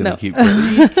always going to keep.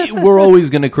 We're always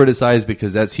going to criticize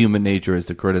because that's human nature, is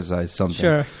to criticize something.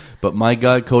 Sure. But my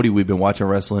God, Cody, we've been watching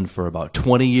wrestling for about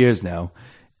 20 years now,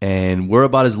 and we're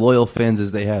about as loyal fans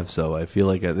as they have. So I feel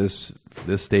like at this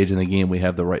stage in the game, we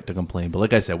have the right to complain. But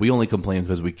like I said, we only complain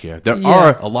because we care. There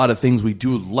are a lot of things we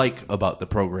do like about the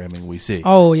programming we see.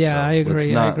 Oh yeah, so I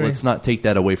agree. Let's not take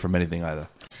that away from anything either.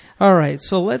 All right,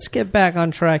 so let's get back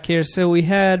on track here. So we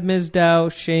had Ms. Dow,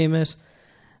 Sheamus.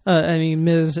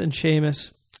 Miz and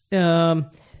Sheamus.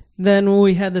 Then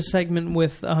we had the segment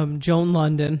with Joan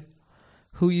London,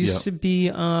 who used to be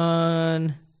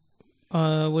on,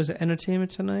 was it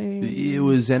Entertainment Tonight? It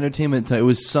was Entertainment Tonight. It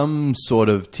was some sort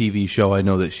of TV show I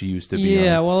know that she used to be on.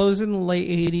 Yeah, well, it was in the late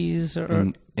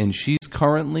 80s. And she's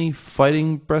currently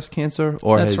fighting breast cancer,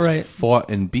 or has fought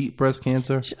and beat breast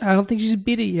cancer? I don't think she's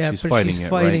beat it yet, she's but fighting she's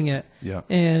fighting it. Yeah.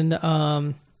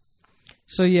 And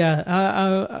so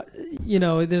yeah,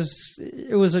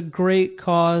 it was a great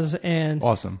cause, and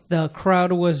awesome. The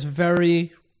crowd was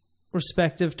very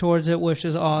receptive towards it, which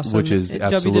is awesome. Which is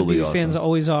absolutely WWE awesome. Fans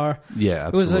always are. Yeah,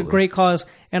 absolutely. It was a great cause,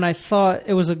 and I thought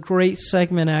it was a great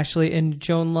segment actually. And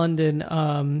Joan London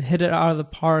hit it out of the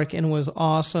park and was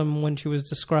awesome when she was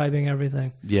describing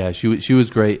everything. Yeah, she was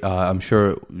great. I'm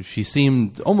sure she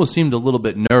almost seemed a little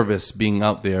bit nervous being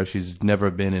out there. She's never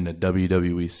been in a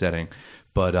WWE setting.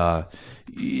 But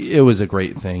it was a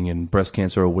great thing, and breast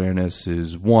cancer awareness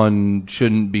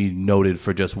shouldn't be noted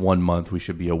for just 1 month. We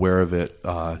should be aware of it,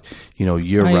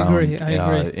 year round. I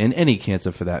agree. And any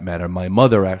cancer for that matter. My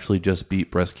mother actually just beat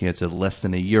breast cancer less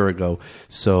than a year ago,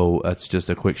 so that's just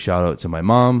a quick shout out to my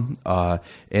mom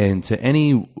and to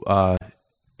any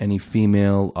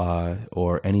female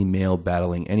or any male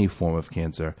battling any form of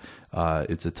cancer.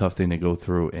 It's a tough thing to go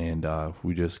through, and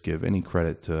we just give any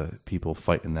credit to people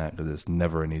fighting that, because it's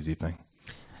never an easy thing.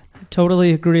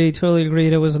 Totally agreed.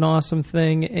 It was an awesome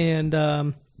thing, and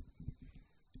I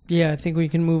think we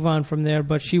can move on from there.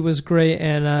 But she was great,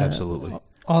 and absolutely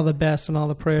all the best and all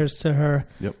the prayers to her.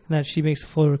 Yep. That she makes a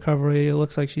full recovery. It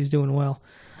looks like she's doing well.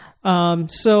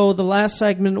 So the last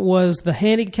segment was the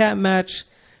handicap match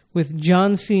with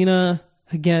John Cena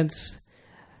against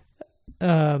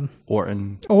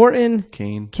Orton,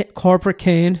 Kane, Corporate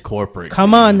Kane.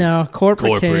 Come on now,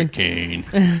 Corporate Kane.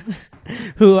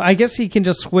 Who I guess he can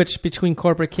just switch between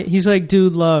Corporate Kane. He's like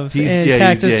Dude Love and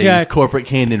Cactus Jack. He's Corporate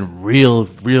Kane and real,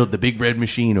 the Big Red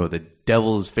Machine, or the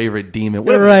Devil's Favorite Demon.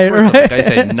 Right. The guy's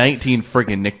had 19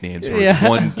 friggin' nicknames for his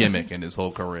one gimmick in his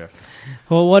whole career.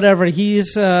 Well, whatever.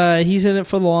 He's in it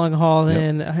for the long haul,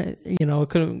 and it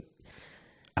couldn't.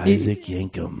 Isaac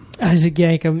Yankem. Isaac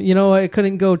Yankem. You know, I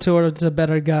couldn't go towards a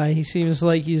better guy. He seems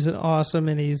like he's awesome,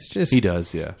 and he's just... He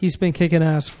does, yeah. He's been kicking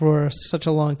ass for such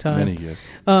a long time. Many years.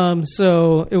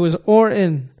 So it was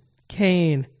Orton,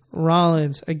 Kane,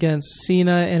 Rollins against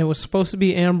Cena, and it was supposed to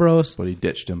be Ambrose. But he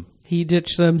ditched him.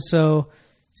 So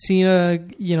Cena,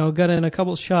 got in a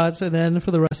couple shots, and then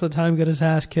for the rest of the time got his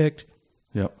ass kicked.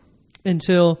 Yep.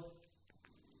 Until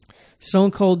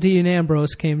Stone Cold Dean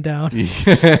Ambrose came down.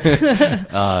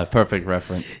 Perfect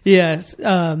reference. Yes.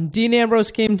 Dean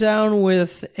Ambrose came down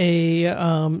with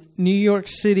a New York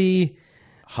City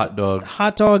hot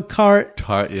dog cart.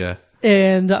 Yeah.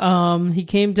 And he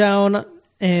came down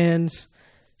and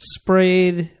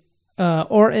sprayed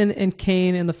Orton and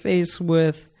Kane in the face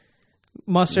with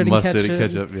mustard and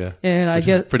ketchup. Yeah. And I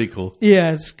guess pretty cool.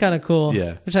 Yeah, it's kind of cool.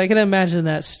 Yeah. Which I can imagine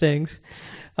that stings.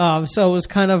 So it was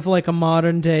kind of like a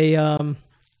modern day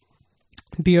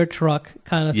beer truck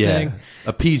kind of thing.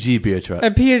 A PG beer truck.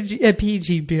 A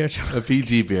PG beer truck. A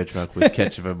PG beer truck with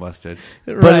ketchup and mustard.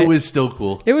 Right. But it was still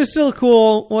cool. It was still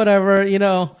cool, whatever, I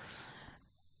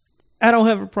don't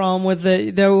have a problem with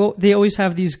it. They always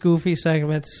have these goofy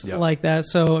segments like that,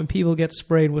 so when people get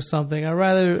sprayed with something, I'd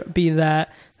rather be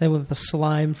that than with the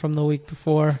slime from the week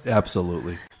before.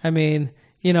 Absolutely. I mean...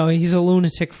 he's a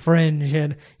lunatic fringe,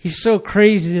 and he's so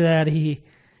crazy that he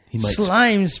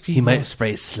slimes people. He might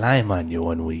spray slime on you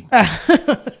one week.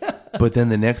 But then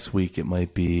the next week, it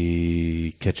might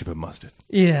be ketchup and mustard.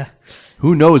 Yeah.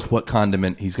 Who knows what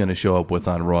condiment he's going to show up with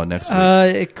on Raw next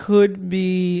week? It could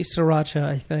be sriracha,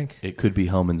 I think. It could be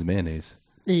Hellman's mayonnaise.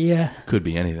 Yeah. Could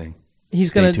be anything.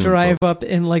 He's going to drive up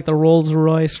in, the Rolls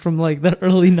Royce from, the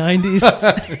early 90s.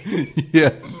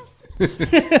 Yeah.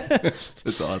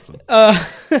 That's awesome.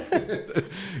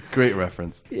 Great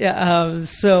reference. Yeah.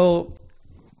 So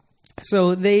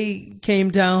they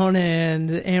came down, and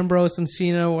Ambrose and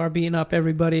Cena were beating up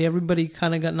everybody. Everybody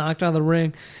kind of got knocked out of the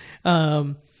ring.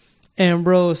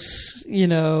 Ambrose,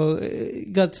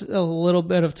 got a little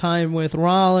bit of time with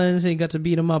Rollins. He got to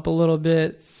beat him up a little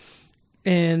bit,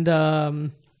 and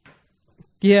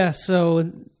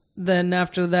So then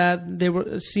after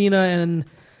that, Cena and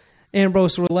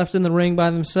Ambrose were left in the ring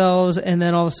by themselves, and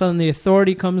then all of a sudden the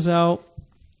Authority comes out,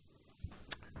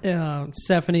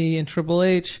 Stephanie and Triple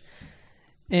H,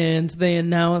 and they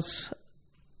announce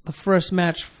the first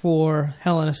match for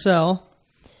Hell in a Cell,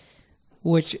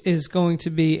 which is going to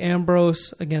be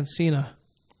Ambrose against Cena.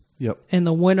 Yep. And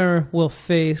the winner will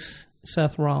face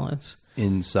Seth Rollins.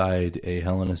 Inside a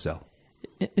Hell in a Cell.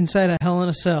 Inside a Hell in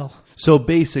a Cell. So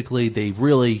basically, they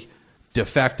really de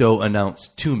facto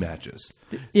announced two matches.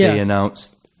 Yeah. They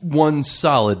announced one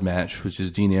solid match, which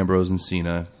is Dean Ambrose and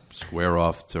Cena square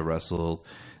off to wrestle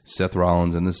Seth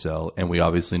Rollins in the cell. And we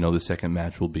obviously know the second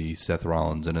match will be Seth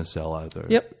Rollins in a cell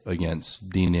either against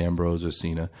Dean Ambrose or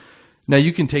Cena. Now,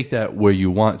 you can take that where you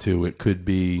want to. It could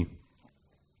be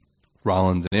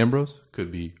Rollins and Ambrose.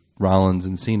 Could be Rollins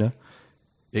and Cena.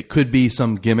 It could be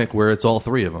some gimmick where it's all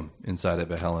three of them inside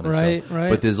of a Hell in a Cell. Right.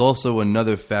 But there's also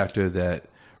another factor that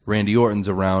Randy Orton's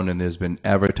around, and there's been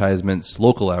advertisements,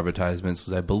 local advertisements,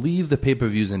 because I believe the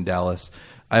pay-per-view's in Dallas.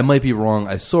 I might be wrong.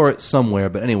 I saw it somewhere,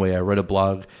 but anyway, I read a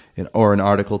blog or an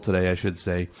article today, I should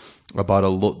say,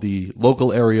 about the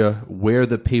local area where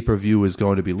the pay-per-view is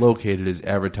going to be located is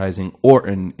advertising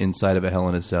Orton inside of a Hell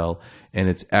in a Cell, and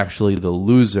it's actually the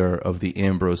loser of the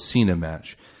Ambrose-Cena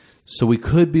match. So we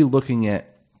could be looking at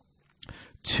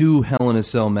two Hell in a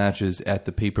Cell matches at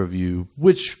the pay-per-view,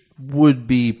 which would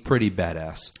be pretty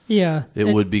badass. Yeah. It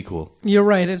would be cool. You're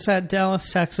right. It's at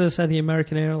Dallas, Texas at the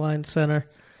American Airlines Center.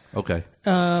 Okay.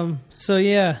 So,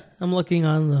 yeah, I'm looking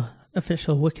on the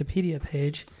official Wikipedia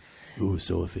page. Ooh,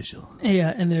 so official.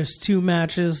 Yeah, and there's two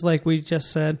matches, like we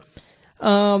just said.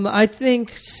 I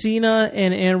think Cena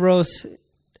and Ambrose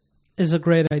is a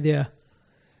great idea.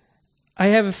 I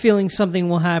have a feeling something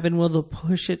will happen where they'll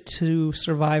push it to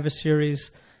Survivor Series,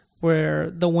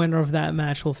 where the winner of that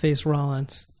match will face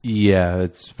Rollins. Yeah,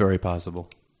 it's very possible.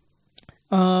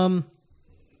 Yeah,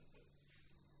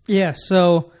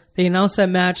 so they announced that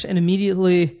match, and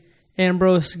immediately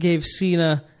Ambrose gave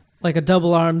Cena like a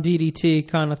double arm DDT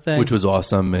kind of thing. Which was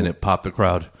awesome, and it popped the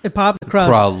crowd. It popped the crowd.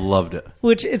 The crowd loved it.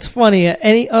 Which, it's funny, at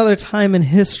any other time in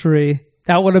history,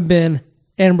 that would have been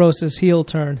Ambrose's heel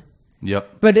turn.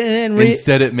 Yep. But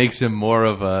instead, it makes him more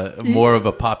of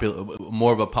a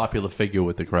popular figure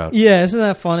with the crowd. Yeah, isn't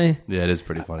that funny? Yeah, it is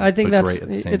pretty funny. I think but great at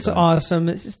the same it's time. awesome.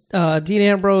 Dean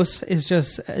Ambrose is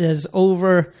just as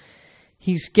over.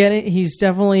 He's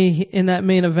definitely in that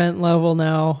main event level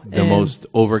now. The most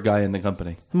over guy in the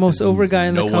company. The most over guy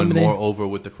in the company. No one more over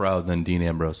with the crowd than Dean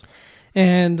Ambrose.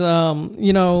 And,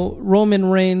 Roman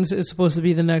Reigns is supposed to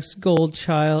be the next golden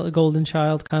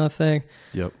child kind of thing.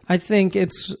 Yep. I think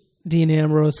it's Dean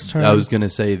Ambrose's turn. I was going to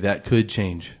say that could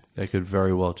change. That could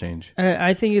very well change.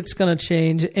 I think it's going to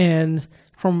change. And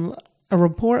from a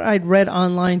report I'd read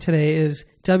online today is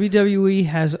WWE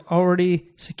has already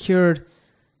secured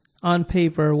on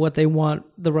paper what they want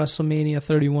the WrestleMania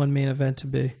 31 main event to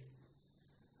be.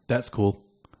 That's cool.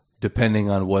 Depending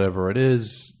on whatever it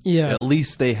is, at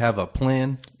least they have a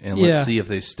plan, and let's see if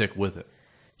they stick with it.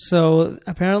 So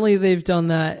apparently they've done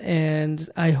that, and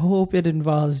I hope it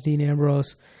involves Dean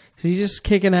Ambrose. Because he's just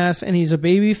kicking ass, and he's a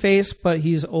baby face, but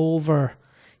he's over.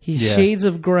 He's shades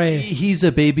of gray. He's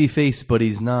a baby face, but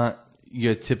he's not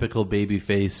your typical baby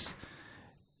face.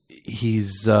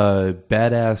 He's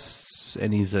badass,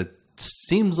 and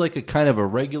seems like a kind of a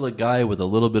regular guy with a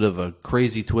little bit of a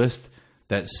crazy twist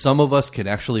that some of us can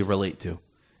actually relate to.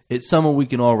 It's someone we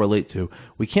can all relate to.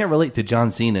 We can't relate to John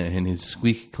Cena and his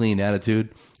squeaky clean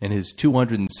attitude and his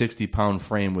 260-pound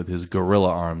frame with his gorilla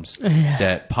arms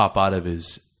that pop out of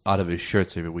his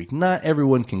shirts every week. Not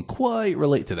everyone can quite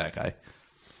relate to that guy.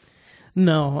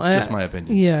 No. Just my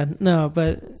opinion. Yeah, no,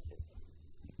 but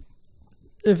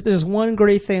if there's one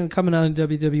great thing coming out in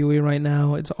WWE right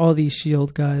now, it's all these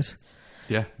Shield guys.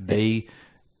 Yeah,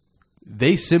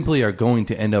 they simply are going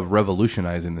to end up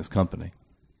revolutionizing this company.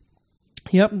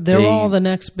 Yep, they're all the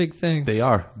next big things. They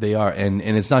are. And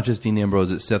it's not just Dean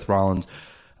Ambrose, it's Seth Rollins.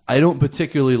 I don't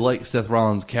particularly like Seth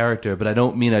Rollins' character, but I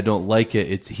don't mean I don't like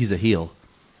it. He's a heel.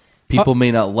 People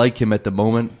may not like him at the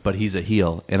moment, but he's a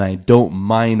heel, and I don't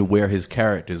mind where his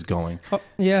character is going.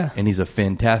 Yeah. And he's a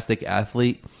fantastic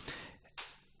athlete,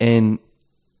 and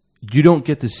you don't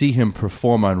get to see him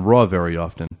perform on Raw very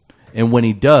often. And when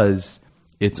he does,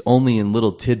 it's only in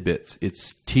little tidbits.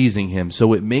 It's teasing him.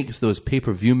 So it makes those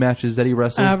pay-per-view matches that he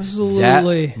wrestles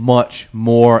that much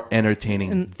more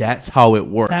entertaining. And that's how it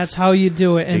works. That's how you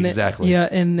do it. And exactly.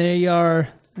 And they're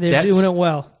doing it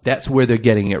well. That's where they're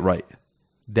getting it right.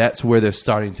 That's where they're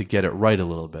starting to get it right a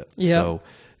little bit. Yep. So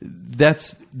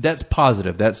that's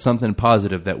positive. That's something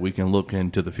positive that we can look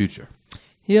into the future.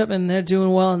 Yep, and they're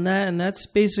doing well in that. And that's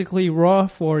basically Raw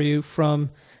for you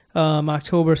from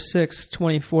October 6th,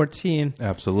 2014.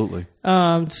 Absolutely.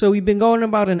 So we've been going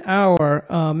about an hour.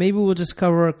 Maybe we'll just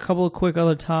cover a couple of quick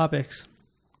other topics.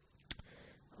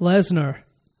 Lesnar.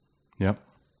 Yep.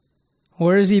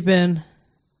 Where has he been?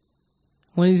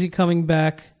 When is he coming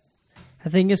back? I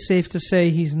think it's safe to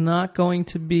say he's not going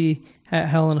to be at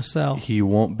Hell in a Cell. He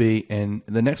won't be. And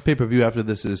the next pay-per-view after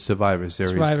this is Survivor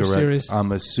Series, correct? Series.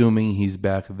 I'm assuming he's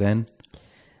back then.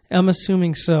 I'm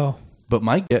assuming so. But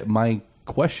my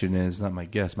question is, not my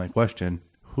guess, my question,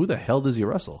 who the hell does he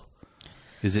wrestle?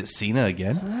 Is it Cena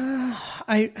again?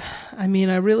 I mean,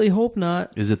 I really hope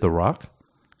not. Is it The Rock?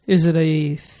 Is it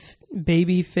a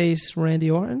baby-face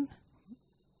Randy Orton?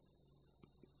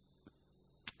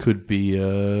 Could be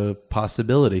a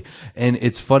possibility. And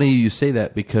it's funny you say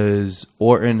that because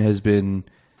Orton has been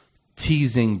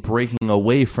teasing breaking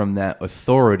away from that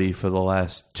authority for the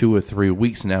last 2 or 3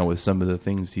 weeks now with some of the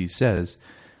things he says.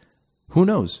 Who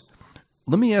knows?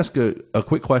 Let me ask a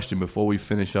quick question before we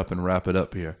finish up and wrap it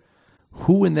up here.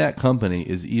 Who in that company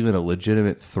is even a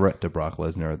legitimate threat to Brock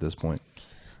Lesnar at this point?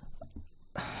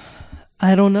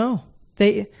 I don't know.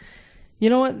 You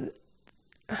know what?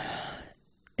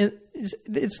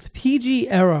 It's the PG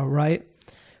era, right?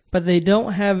 But they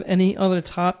don't have any other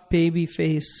top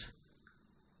babyface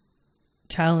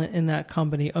talent in that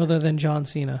company other than John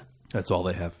Cena. That's all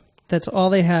they have. That's all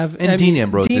they have. And Dean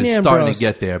Ambrose is starting to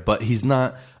get there, but he's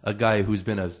not a guy who's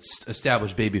been an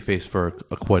established babyface for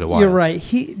quite a while. You're right.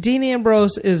 Dean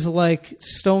Ambrose is like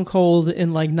Stone Cold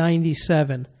in like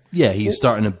 97. Yeah, he's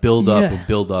starting to build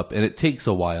up, and it takes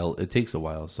a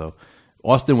while. So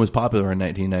Austin was popular in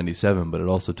 1997, but it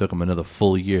also took him another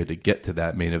full year to get to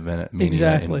that main event at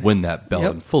Mania and win that belt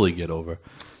and fully get over.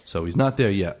 So he's not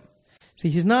there yet. So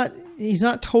he's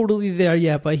not totally there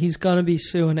yet, but he's going to be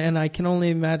soon, and I can only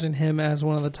imagine him as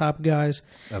one of the top guys.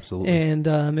 Absolutely.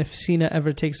 And if Cena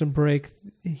ever takes a break,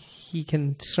 he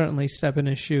can certainly step in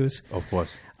his shoes. Of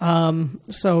course.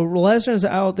 So Lesnar's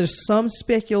out. There's some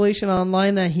speculation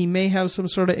online that he may have some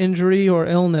sort of injury or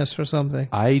illness or something.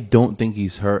 I don't think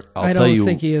he's hurt. I don't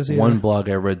think he is either. One blog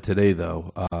I read today,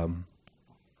 though.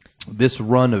 This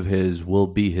run of his will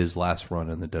be his last run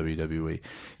in the WWE.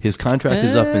 His contract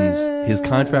is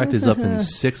up in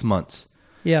 6 months.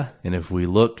 Yeah. And if we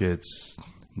look, it's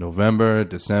November,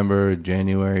 December,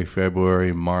 January,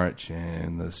 February, March,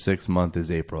 and the 6th month is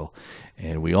April.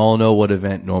 And we all know what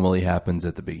event normally happens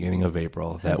at the beginning of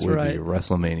April. That would be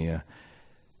WrestleMania.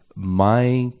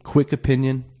 My quick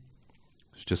opinion,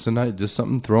 It's just a night, just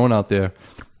something thrown out there.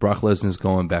 Brock Lesnar's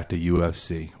going back to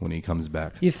UFC when he comes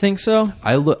back. You think so?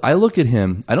 I look at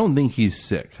him. I don't think he's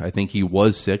sick. I think he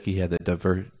was sick. He had that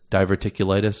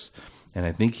diverticulitis, and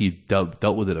I think he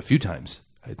dealt with it a few times.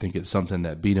 I think it's something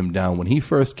that beat him down when he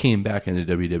first came back into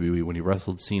WWE, when he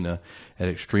wrestled Cena at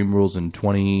Extreme Rules in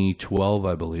 2012,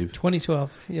 I believe.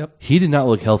 2012, yep. He did not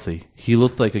look healthy. He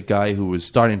looked like a guy who was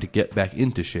starting to get back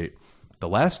into shape. The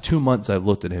last 2 months I've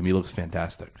looked at him, he looks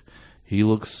fantastic. He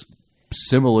looks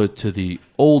similar to the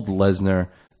old Lesnar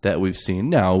that we've seen.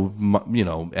 Now,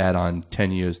 add on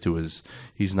 10 years to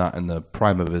he's not in the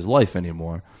prime of his life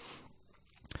anymore.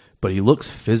 But he looks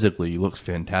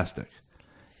fantastic.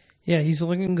 Yeah, he's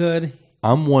looking good.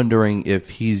 I'm wondering if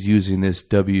he's using this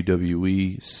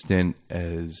WWE stint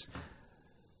as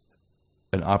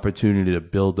an opportunity to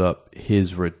build up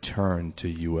his return to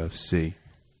UFC.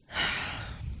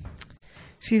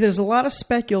 See, there's a lot of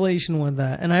speculation with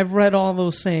that, and I've read all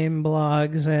those same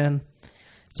blogs, and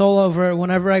it's all over.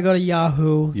 Whenever I go to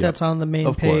Yahoo, that's on the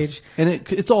main page. And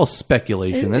it's all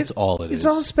speculation. That's all it is. It's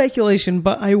all speculation,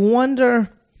 but I wonder,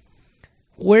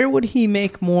 where would he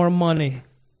make more money?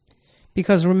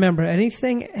 Because remember,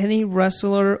 anything any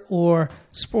wrestler or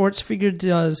sports figure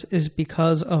does is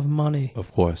because of money.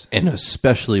 Of course. And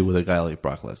especially with a guy like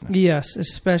Brock Lesnar. Yes,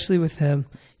 especially with him.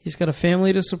 He's got a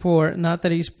family to support. Not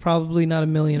that he's probably not a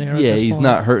millionaire. Yeah, he's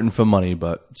not hurting for money,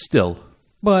 but still.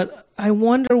 But I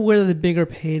wonder where the bigger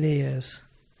payday is.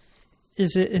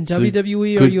 Is it in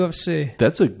WWE or UFC?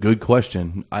 That's a good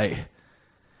question.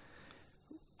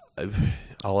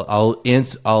 I'll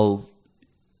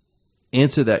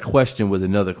answer that question with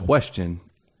another question,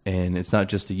 and it's not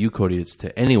just to you, Cody, it's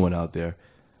to anyone out there.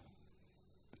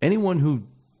 Anyone who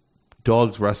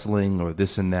dogs wrestling or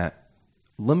this and that,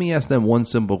 let me ask them one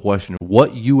simple question.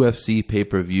 What UFC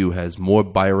pay-per-view has more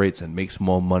buy rates and makes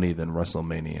more money than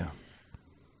WrestleMania?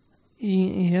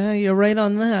 Yeah, you're right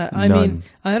on that. I mean,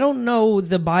 I don't know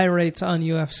the buy rates on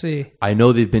UFC. I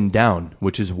know they've been down,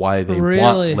 which is why they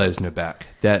want Lesnar back.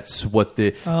 That's what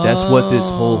this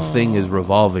whole thing is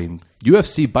revolving.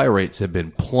 UFC buy rates have been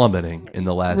plummeting in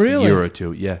the last year or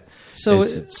two. Yeah. So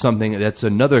it's something that's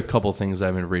another couple things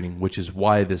I've been reading, which is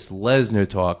why this Lesnar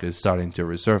talk is starting to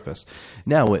resurface.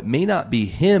 Now, it may not be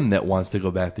him that wants to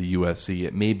go back to UFC.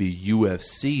 It may be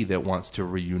UFC that wants to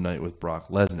reunite with Brock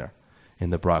Lesnar in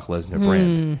the Brock Lesnar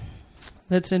brand.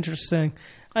 That's interesting.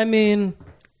 I mean,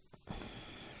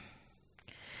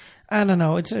 I don't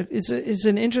know. It's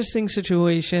an interesting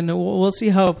situation. We'll see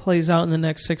how it plays out in the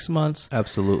next 6 months.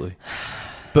 Absolutely.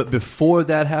 But before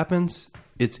that happens,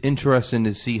 it's interesting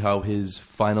to see how his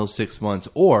final 6 months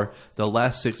or the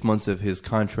last 6 months of his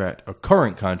contract or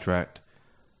current contract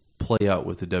play out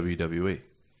with the WWE.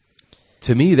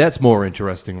 To me, that's more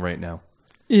interesting right now.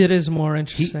 It is more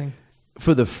interesting.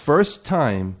 For the first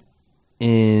time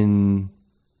in...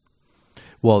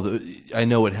 Well, I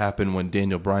know it happened when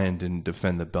Daniel Bryan didn't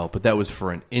defend the belt, but that was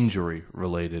for an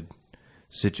injury-related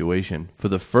situation. For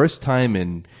the first time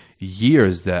in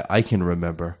years that I can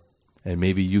remember, and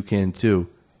maybe you can too,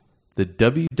 the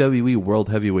WWE World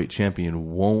Heavyweight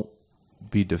Champion won't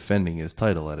be defending his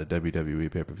title at a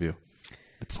WWE pay-per-view.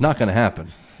 It's not going to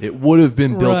happen. It would have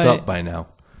been built up by now.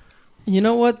 You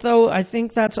know what, though? I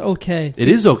think that's okay. It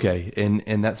is okay,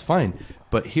 and that's fine.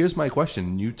 But here's my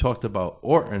question. You talked about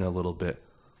Orton a little bit.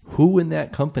 Who in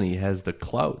that company has the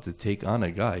clout to take on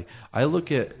a guy? I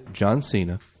look at John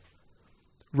Cena.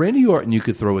 Randy Orton, you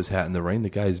could throw his hat in the ring. The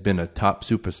guy's been a top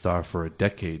superstar for a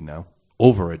decade now.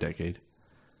 Over a decade.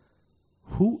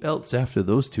 Who else after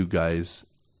those two guys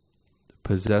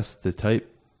possess the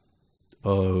type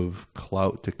of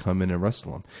clout to come in and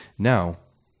wrestle him? Now,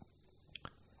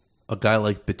 a guy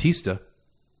like Batista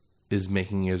is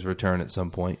making his return at some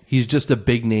point. He's just a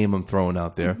big name I'm throwing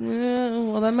out there.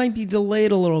 Well, that might be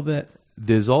delayed a little bit.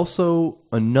 There's also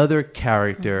another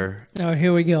character. Oh,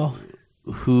 here we go.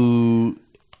 Who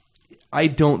I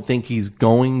don't think he's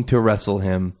going to wrestle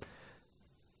him.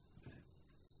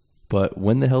 But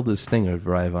when the hell does Sting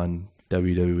arrive on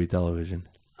WWE television?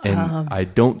 And I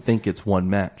don't think it's one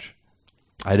match.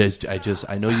 I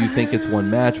know you think it's one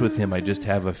match with him. I just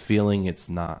have a feeling it's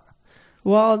not.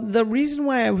 Well, the reason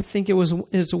why I would think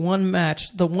it's one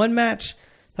match,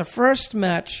 the first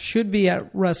match should be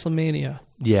at WrestleMania.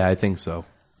 Yeah, I think so.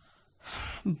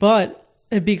 But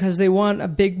because they want a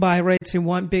big buy rates, they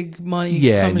want big money.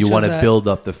 Yeah, and you want to build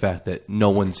up the fact that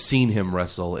no one's seen him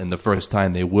wrestle, and the first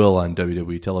time they will on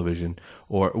WWE television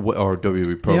or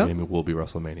WWE programming will be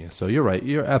WrestleMania. So you're right.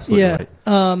 You're absolutely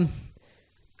right.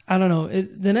 I don't know.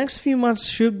 The next few months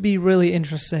should be really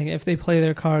interesting if they play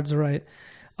their cards right.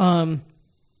 The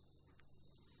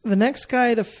next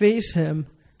guy to face him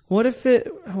What if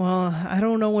I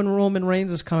don't know when Roman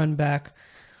Reigns is coming back.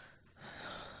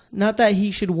 Not that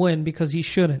he should win, because he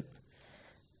shouldn't.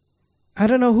 I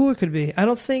don't know who it could be. I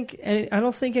don't think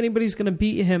anybody's going to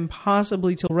beat him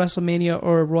possibly till WrestleMania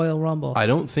or Royal Rumble. I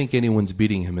don't think anyone's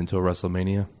beating him until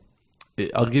WrestleMania.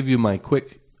 I'll give you my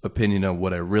quick opinion of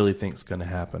what I really think is going to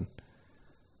happen.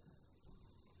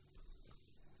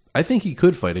 I think he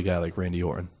could fight a guy like Randy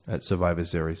Orton at Survivor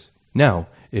Series. Now,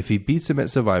 if he beats him at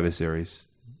Survivor Series,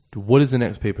 what is the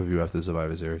next pay-per-view after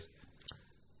Survivor Series?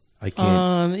 I can't.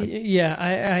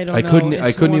 I don't know.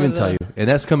 I couldn't even tell you. And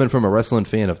that's coming from a wrestling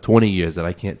fan of 20 years that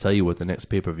I can't tell you what the next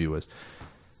pay-per-view is.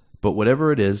 But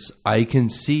whatever it is, I can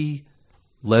see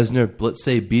Lesnar, let's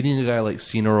say, beating a guy like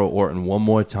Cena or Orton one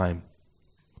more time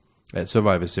at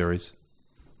Survivor Series.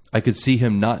 I could see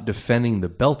him not defending the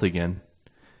belt again.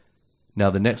 Now,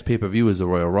 the next pay-per-view is the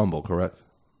Royal Rumble, correct?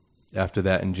 After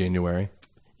that in January.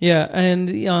 Yeah, and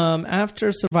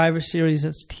after Survivor Series,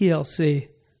 it's TLC.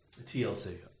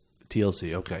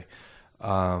 TLC, okay.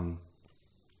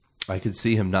 I could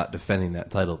see him not defending that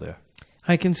title there.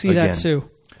 I can see that too.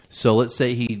 So let's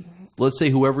say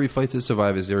whoever he fights at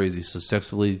Survivor Series, he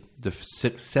successfully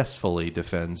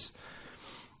defends.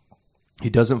 He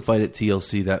doesn't fight at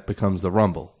TLC, that becomes the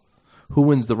Rumble. Who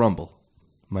wins the Rumble?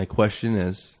 My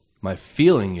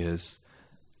feeling is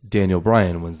Daniel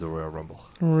Bryan wins the Royal Rumble.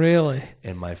 Really?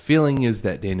 And my feeling is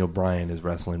that Daniel Bryan is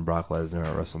wrestling Brock Lesnar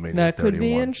at WrestleMania 31. That could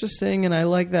be interesting, and I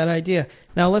like that idea.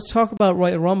 Now, let's talk about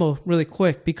Royal Rumble really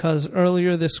quick, because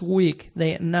earlier this week,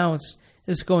 they announced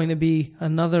it's going to be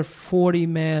another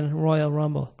 40-man Royal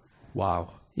Rumble.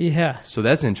 Wow. Yeah. So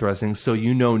that's interesting. So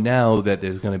you know now that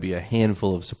there's going to be a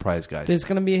handful of surprise guys. There's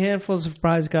going to be a handful of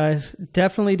surprise guys.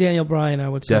 Definitely Daniel Bryan, I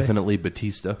would say. Definitely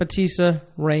Batista.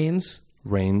 Reigns.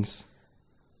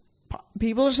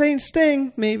 People are saying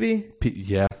Sting, maybe.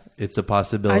 Yeah, it's a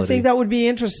possibility. I think that would be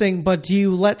interesting, but do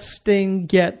you let Sting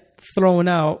get thrown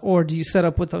out, or do you set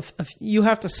up with you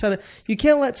have to set it. You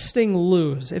can't let Sting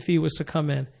lose if he was to come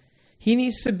in. He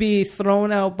needs to be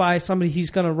thrown out by somebody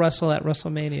he's going to wrestle at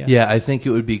WrestleMania. Yeah, I think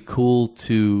it would be cool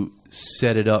to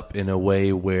set it up in a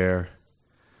way where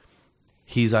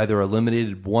he's either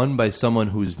eliminated, one, by someone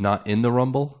who's not in the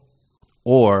Rumble,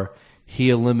 or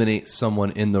he eliminates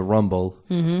someone in the Rumble,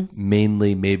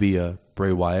 mainly maybe a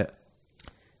Bray Wyatt.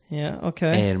 Yeah,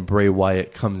 okay. And Bray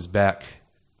Wyatt comes back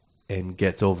and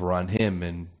gets over on him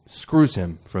and screws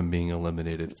him from being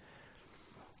eliminated.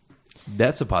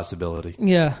 That's a possibility.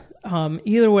 Yeah.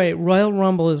 Either way, Royal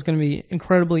Rumble is going to be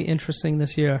incredibly interesting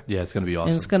this year. Yeah, it's going to be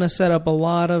awesome. And it's going to set up a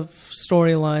lot of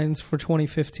storylines for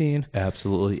 2015.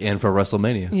 Absolutely. And for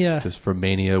WrestleMania. Yeah. Just for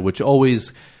Mania, which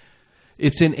always...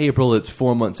 It's in April. It's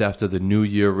 4 months after the new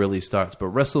year really starts.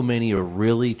 But WrestleMania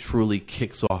really, truly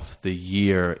kicks off the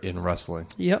year in wrestling.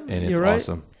 Yep, and it's right.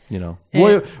 awesome. You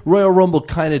know, Royal Rumble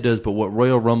kind of does, but what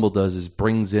Royal Rumble does is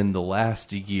brings in the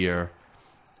last year,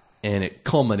 and it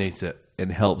culminates it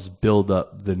and helps build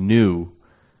up the new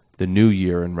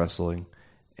year in wrestling.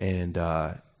 And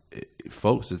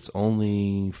folks, it's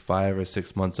only 5 or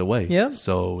 6 months away. Yeah.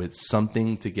 So it's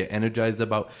something to get energized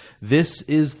about. This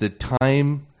is the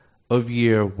time of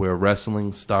year where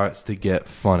wrestling starts to get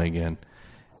fun again.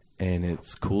 And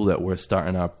it's cool that we're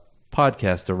starting our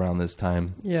podcast around this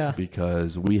time. Yeah.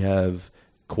 Because we have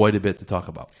quite a bit to talk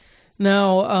about.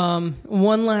 Now,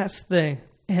 one last thing,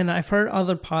 and I've heard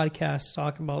other podcasts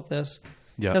talk about this,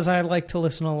 because I like to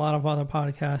listen to a lot of other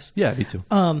podcasts. Yeah, me too.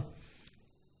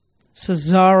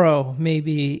 Cesaro,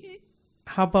 maybe.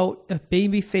 How about a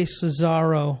babyface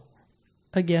Cesaro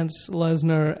against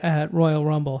Lesnar at Royal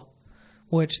Rumble?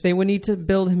 Which they would need to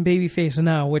build him babyface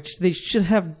now, which they should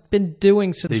have been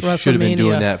doing since WrestleMania. They should have been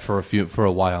doing that for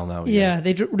a while now. Yeah,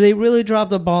 they really dropped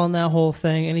the ball in that whole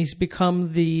thing, and he's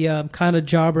become the kind of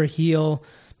jobber heel,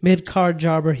 mid-card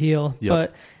jobber heel. Yep.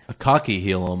 But a cocky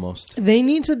heel almost. They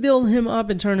need to build him up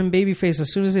and turn him babyface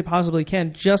as soon as they possibly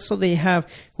can, just so they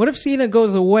have... What if Cena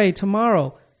goes away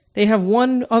tomorrow? They have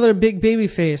one other big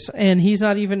babyface, and he's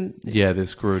not even... Yeah, they're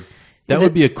screwed. That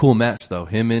would be a cool match, though.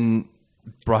 Him and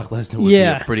Brock Lesnar would be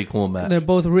a pretty cool match. They're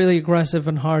both really aggressive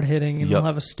and hard-hitting, and they'll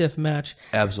have a stiff match.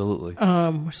 Absolutely.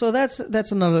 So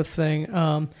that's another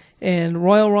thing. And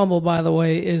Royal Rumble, by the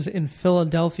way, is in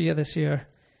Philadelphia this year.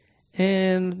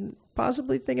 And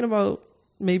possibly thinking about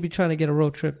maybe trying to get a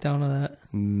road trip down to that.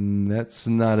 That's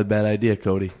not a bad idea,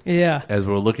 Cody. Yeah. As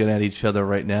we're looking at each other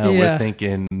right now, we're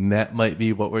thinking that might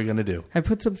be what we're going to do. I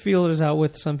put some feelers out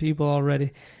with some people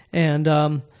already. And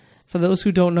for those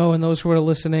who don't know and those who are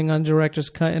listening on Director's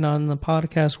Cut and on the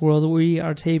podcast world, we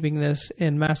are taping this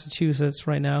in Massachusetts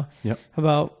right now. Yep.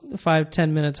 About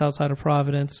 5-10 minutes outside of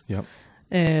Providence. Yep.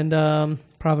 And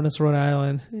Providence, Rhode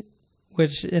Island.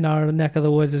 which in our neck of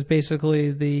the woods is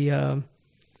basically the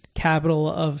capital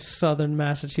of southern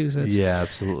Massachusetts. Yeah,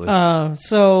 absolutely.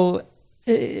 So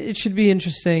it should be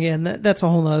interesting, and that's a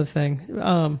whole other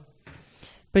thing.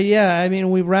 But yeah, I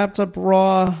mean, we wrapped up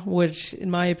Raw, which,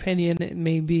 in my opinion,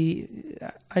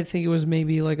 I think it was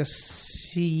maybe like a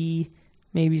C,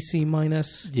 maybe C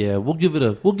minus. Yeah, we'll give it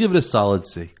a solid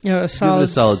C. Yeah, a solid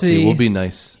C. We'll be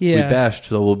nice. Yeah. We bashed,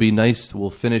 so we'll be nice. We'll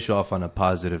finish off on a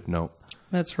positive note.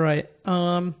 That's right.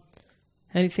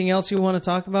 Anything else you want to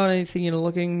talk about? Anything you're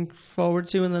looking forward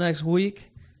to in the next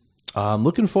week? I'm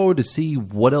looking forward to see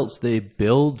what else they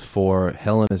build for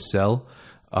Hell in a Cell.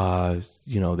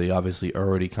 They obviously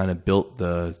already kind of built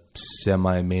the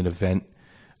semi-main event.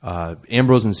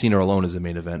 Ambrose and Cena alone is a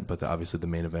main event, but obviously the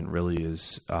main event really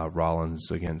is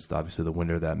Rollins against obviously the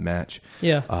winner of that match.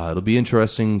 Yeah. It'll be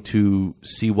interesting to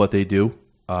see what they do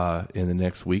in the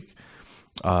next week.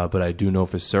 But I do know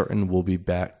for certain we'll be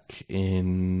back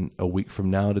in a week from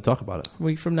now to talk about it. A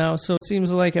week from now. So it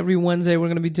seems like every Wednesday we're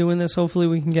going to be doing this. Hopefully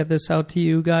we can get this out to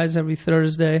you guys every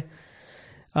Thursday.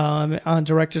 On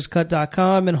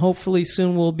directorscut.com, and hopefully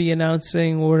soon we'll be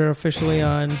announcing we're officially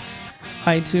on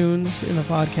iTunes in the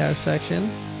podcast section.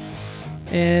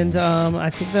 And I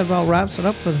think that about wraps it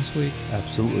up for this week.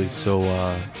 Absolutely. So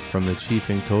from the Chief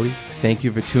and Cody, thank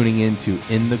you for tuning in to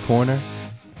In the Corner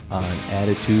on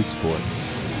Attitude Sports.